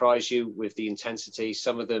can surprise you with the intensity.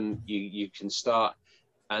 Some of them you can start,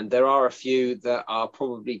 and there are a few that are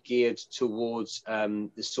probably geared towards the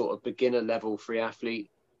sort of beginner level free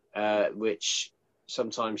athlete, which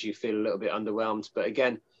sometimes you feel a little bit underwhelmed. But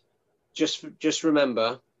again, just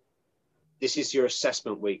remember, this is your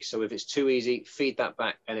assessment week. So if it's too easy, feed that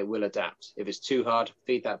back and it will adapt. If it's too hard,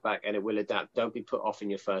 feed that back and it will adapt. Don't be put off in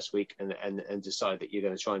your first week and decide that you're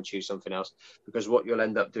going to try and choose something else, because what you'll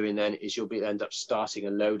end up doing then is you'll end up starting a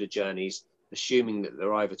load of journeys, assuming that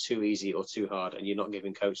they're either too easy or too hard, and you're not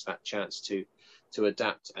giving coach that chance to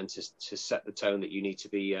adapt and to set the tone that you need to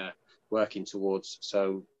be working towards.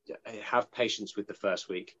 So have patience with the first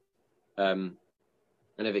week. And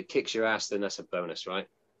if it kicks your ass, then that's a bonus, right?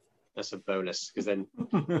 That's a bonus, because then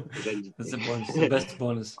that's a bonus, the best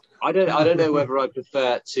bonus. I don't know whether I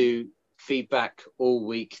prefer to feedback all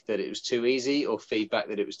week that it was too easy or feedback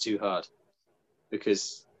that it was too hard,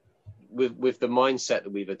 because with the mindset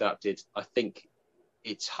that we've adapted, I think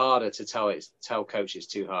it's harder to tell coach it's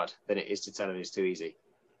too hard than it is to tell him it's too easy.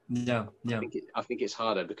 Yeah. I think it's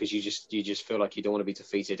harder because you just feel like you don't want to be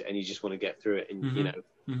defeated and you just want to get through it. And you know,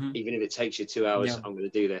 even if it takes you 2 hours, I'm going to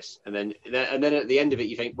do this. And then at the end of it,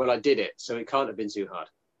 you think, well, I did it, so it can't have been too hard.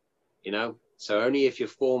 You know, so only if your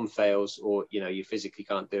form fails or you know you physically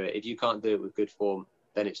can't do it. If you can't do it with good form,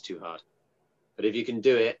 then it's too hard. But if you can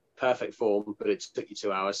do it, perfect form, but it took you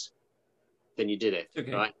 2 hours, then you did it,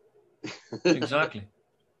 okay. Right? Exactly.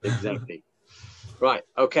 Exactly. Right.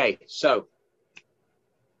 Okay. So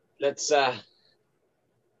let's do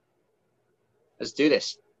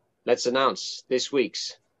this. Let's announce this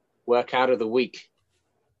week's workout of the week.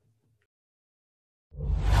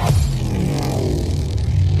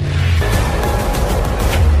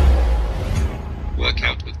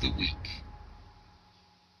 Workout of the week.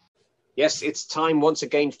 Yes, it's time once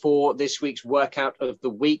again for this week's workout of the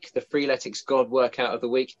week, the Freeletics God workout of the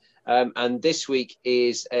week. And this week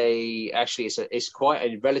is it's quite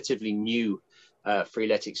a relatively new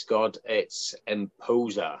Freeletics God. It's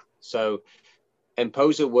Imposer. So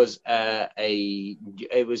Imposer was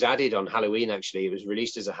it was added on Halloween. Actually, it was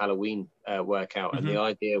released as a Halloween workout, and the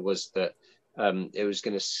idea was that it was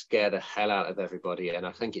going to scare the hell out of everybody, and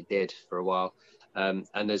I think it did for a while.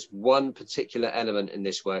 And there's one particular element in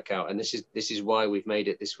this workout, and this is why we've made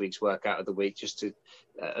it this week's workout of the week, just to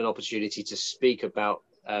an opportunity to speak about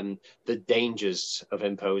the dangers of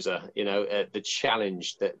Imposer. You know, the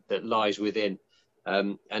challenge that lies within.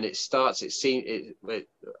 And it starts.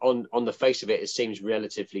 On the face of it, it seems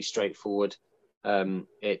relatively straightforward.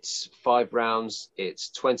 It's 5 rounds. It's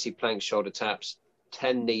 20 plank shoulder taps,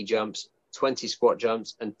 10 knee jumps, 20 squat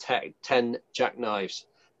jumps, and 10 jackknives.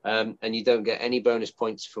 And you don't get any bonus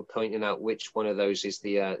points for pointing out which one of those is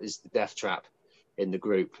the death trap in the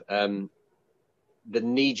group. The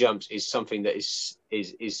knee jumps is something that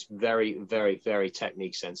is very, very, very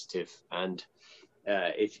technique sensitive, and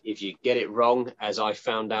if you get it wrong, as I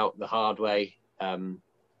found out the hard way,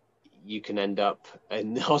 you can end up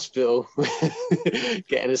in the hospital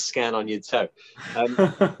getting a scan on your toe.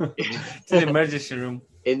 To the emergency room.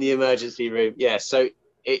 In the emergency room, yeah. So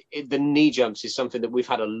the knee jumps is something that we've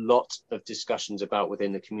had a lot of discussions about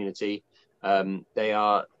within the community. They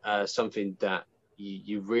are something that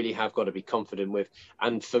you really have got to be confident with.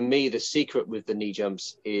 And for me, the secret with the knee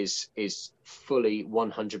jumps is fully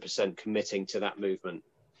 100% committing to that movement.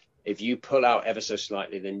 If you pull out ever so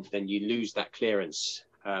slightly, then you lose that clearance.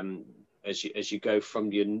 As you go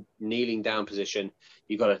from your kneeling down position,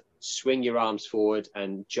 you've got to swing your arms forward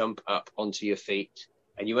and jump up onto your feet,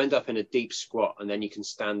 and you end up in a deep squat, and then you can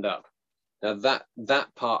stand up. Now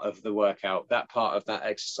that part of the workout, that part of that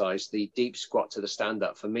exercise, the deep squat to the stand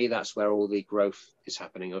up, for me, that's where all the growth is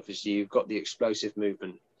happening. Obviously, you've got the explosive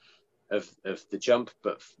movement the jump,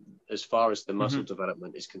 but as far as the muscle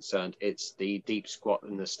development is concerned, it's the deep squat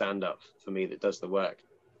and the stand up for me that does the work.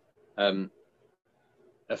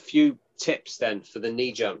 A few tips then for the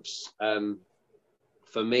knee jumps.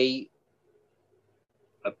 For me,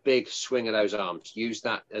 a big swing of those arms. Use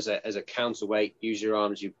that as a counterweight. Use your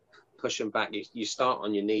arms. You push them back. You start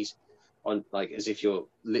on your knees, on like as if you're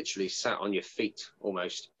literally sat on your feet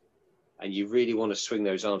almost, and you really want to swing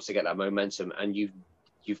those arms to get that momentum. And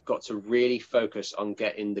you've got to really focus on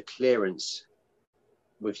getting the clearance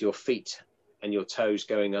with your feet and your toes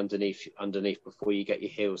going underneath before you get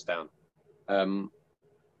your heels down.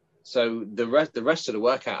 So the rest of the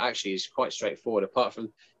workout actually is quite straightforward. Apart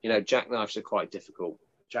from, jackknives are quite difficult.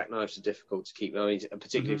 Jackknives are difficult to keep. I mean,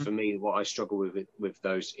 particularly for me, what I struggle with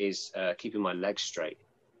those is keeping my legs straight.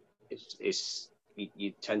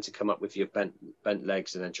 You tend to come up with your bent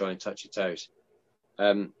legs and then try and touch your toes.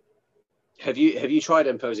 Have you tried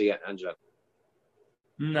Imposer yet, Angelo?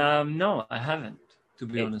 No, I haven't. To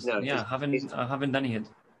be honest, I haven't done it yet.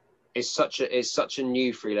 It's such a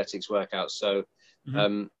new freeletics workout. So,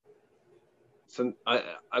 the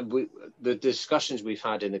discussions we've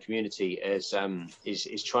had in the community is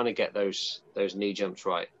trying to get those knee jumps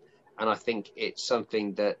right, and I think it's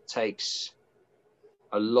something that takes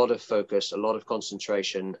a lot of focus, a lot of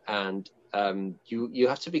concentration, and you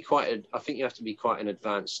have to be quite an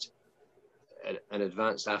advanced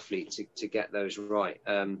athlete to get those right.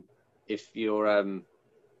 If you're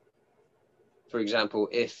for example,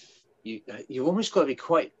 if you've almost got to be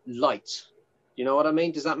quite light. You know what I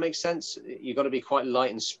mean? Does that make sense? You've got to be quite light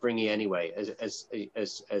and springy anyway,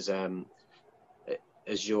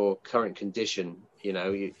 as your current condition.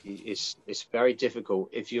 It's very difficult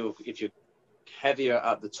if you're heavier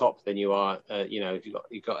at the top than you are. If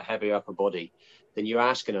you've got a heavier upper body, then you're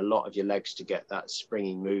asking a lot of your legs to get that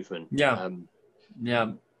springing movement.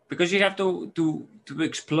 Because you have to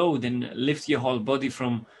explode and lift your whole body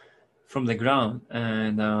from the ground,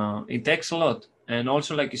 and it takes a lot. And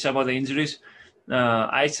also, like you said about the injuries,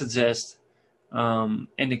 I suggest an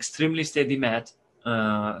extremely steady mat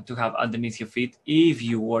to have underneath your feet if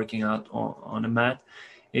you're working out on a mat.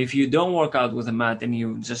 If you don't work out with a mat and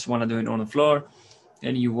you just want to do it on the floor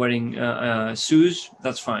and you're wearing shoes,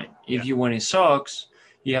 that's fine. If you're wearing socks,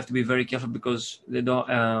 you have to be very careful because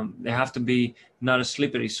they have to be not a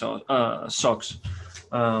slippery socks.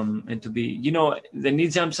 And to be, the knee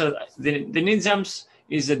jumps the knee jumps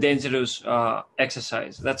is a dangerous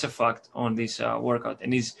exercise. That's a fact on this workout,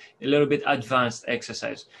 and it's a little bit advanced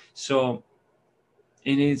exercise. So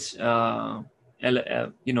it needs a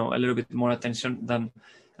little bit more attention than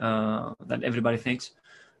everybody thinks.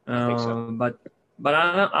 I think so. But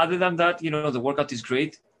other than that, the workout is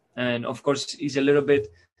great, and of course it's a little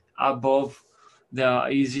bit above the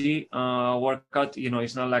easy workout.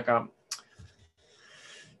 It's not like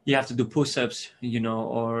you have to do push-ups,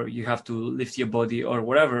 or you have to lift your body or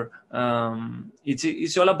whatever.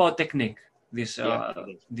 It's all about technique. This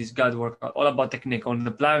guard workout, all about technique. On the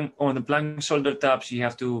plank shoulder taps, you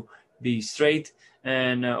have to be straight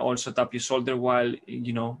and also tap your shoulder while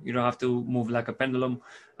you don't have to move like a pendulum.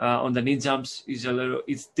 On the knee jumps,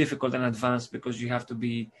 it's difficult and advanced because you have to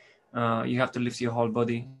lift your whole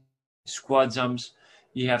body. Squat jumps,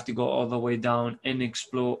 you have to go all the way down and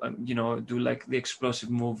explode, do like the explosive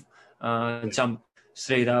move, jump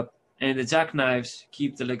straight up. And the jackknives,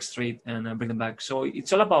 keep the legs straight and bring them back. So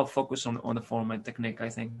it's all about focus on the form and technique, I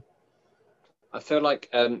think. I feel like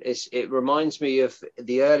it reminds me of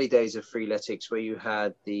the early days of freeletics where you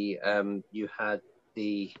had the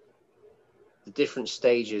different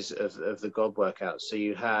stages of the God workout. So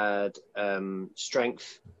you had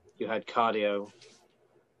strength, you had cardio,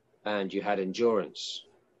 and you had endurance.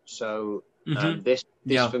 So this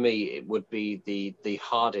for me, it would be the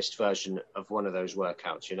hardest version of one of those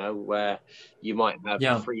workouts, where you might have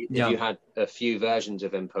if you had a few versions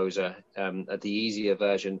of Imposer, the easier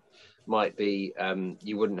version might be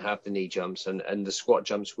you wouldn't have the knee jumps, and the squat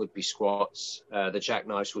jumps would be squats, the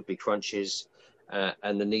jackknives would be crunches,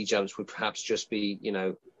 and the knee jumps would perhaps just be,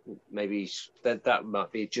 maybe that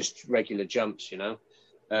might be just regular jumps,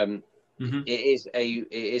 It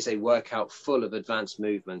is a workout full of advanced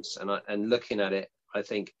movements, and looking at it, I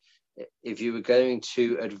think if you were going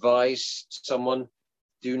to advise someone,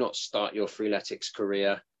 do not start your freeletics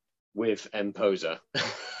career with Imposer.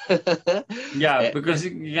 Because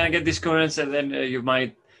you're gonna get discouraged, and then you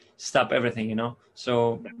might stop everything.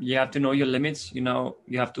 So you have to know your limits. You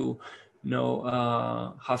have to know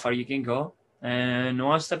how far you can go, and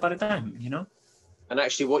one step at a time. And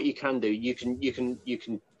actually, what you can do, you can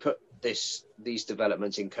put these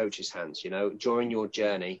developments in coaches' hands. During your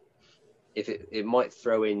journey, if it might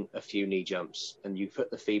throw in a few knee jumps, and you put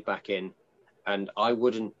the feedback in. And I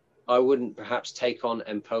wouldn't perhaps take on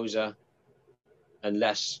Emposa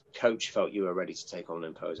unless coach felt you were ready to take on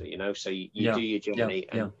Emposa, you know. So you do your journey,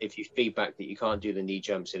 and if you feedback that you can't do the knee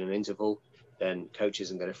jumps in an interval, then coach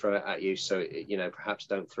isn't going to throw it at you. So you know, perhaps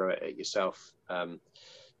don't throw it at yourself.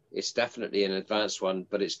 It's definitely an advanced one,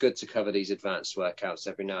 but it's good to cover these advanced workouts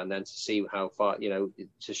every now and then to see how far, you know,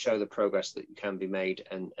 to show the progress that can be made,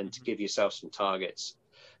 and to give yourself some targets.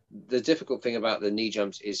 The difficult thing about the knee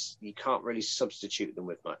jumps is you can't really substitute them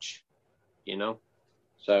with much, you know.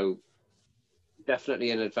 So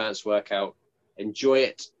definitely an advanced workout. Enjoy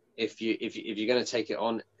it. If you're going to take it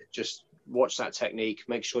on, just watch that technique.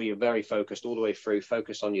 Make sure you're very focused all the way through.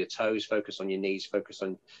 Focus on your toes. Focus on your knees. Focus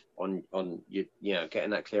on your, you know, getting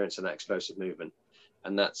that clearance and that explosive movement.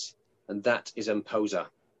 And that is Emposa.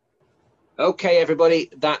 Okay, everybody,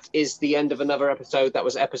 that is the end of another episode. That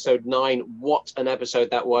was episode 9. What an episode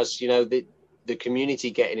that was. You know, the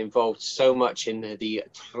community getting involved so much in the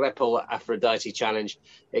Triple Aphrodite Challenge.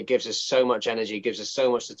 It gives us so much energy, gives us so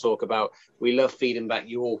much to talk about. We love feeding back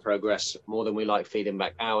your progress more than we like feeding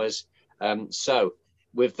back ours. So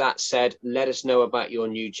with that said, let us know about your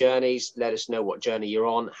new journeys. Let us know what journey you're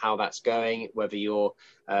on, how that's going, whether you're,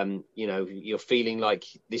 you know, you're feeling like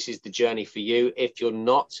this is the journey for you. If you're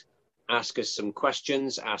not, ask us some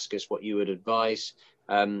questions, ask us what you would advise,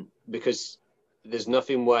 because there's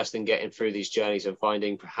nothing worse than getting through these journeys and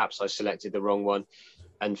finding perhaps I selected the wrong one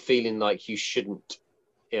and feeling like you shouldn't,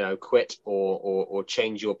 you know, quit or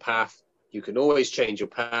change your path. You can always change your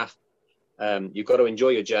path. You've got to enjoy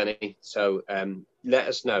your journey. So let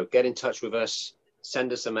us know, get in touch with us,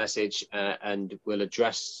 send us a message, and we'll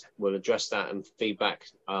address that and feedback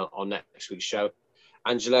on next week's show.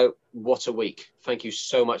 Angelo, what a week. Thank you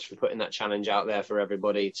so much for putting that challenge out there for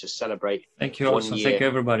everybody to celebrate. Thank you also. Thank you,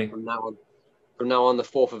 everybody. From now on, the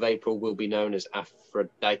 4th of April will be known as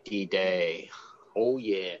Aphrodite Day. Oh,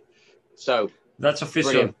 yeah. So that's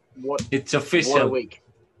official. It's official. What a week.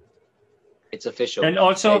 It's official. And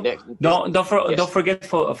also, okay, don't forget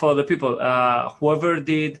for the people, whoever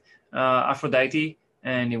did Aphrodite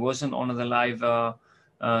and it wasn't on the live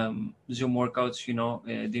Zoom workouts, you know,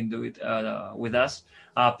 didn't do it with us,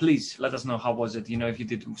 please let us know how was it. You know, if you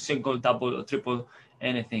did single, double, or triple,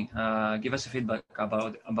 anything, give us a feedback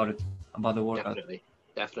about the workout.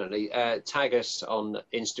 Definitely. Tag us on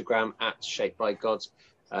Instagram at Shaped by Gods.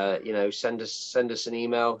 You know, send us an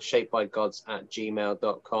email,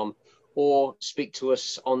 shapedbygods@gmail.com, or speak to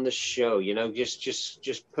us on the show. You know,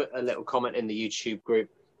 just put a little comment in the YouTube group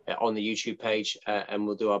on the YouTube page, and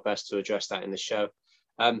we'll do our best to address that in the show.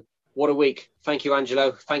 What a week. Thank you,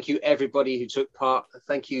 Angelo. Thank you, everybody who took part.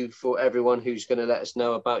 Thank you for everyone who's going to let us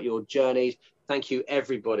know about your journeys. Thank you,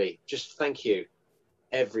 everybody. Just thank you,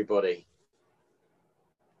 everybody.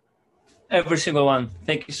 Every single one.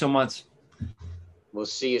 Thank you so much. We'll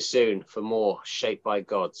see you soon for more Shaped by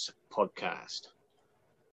Gods podcast.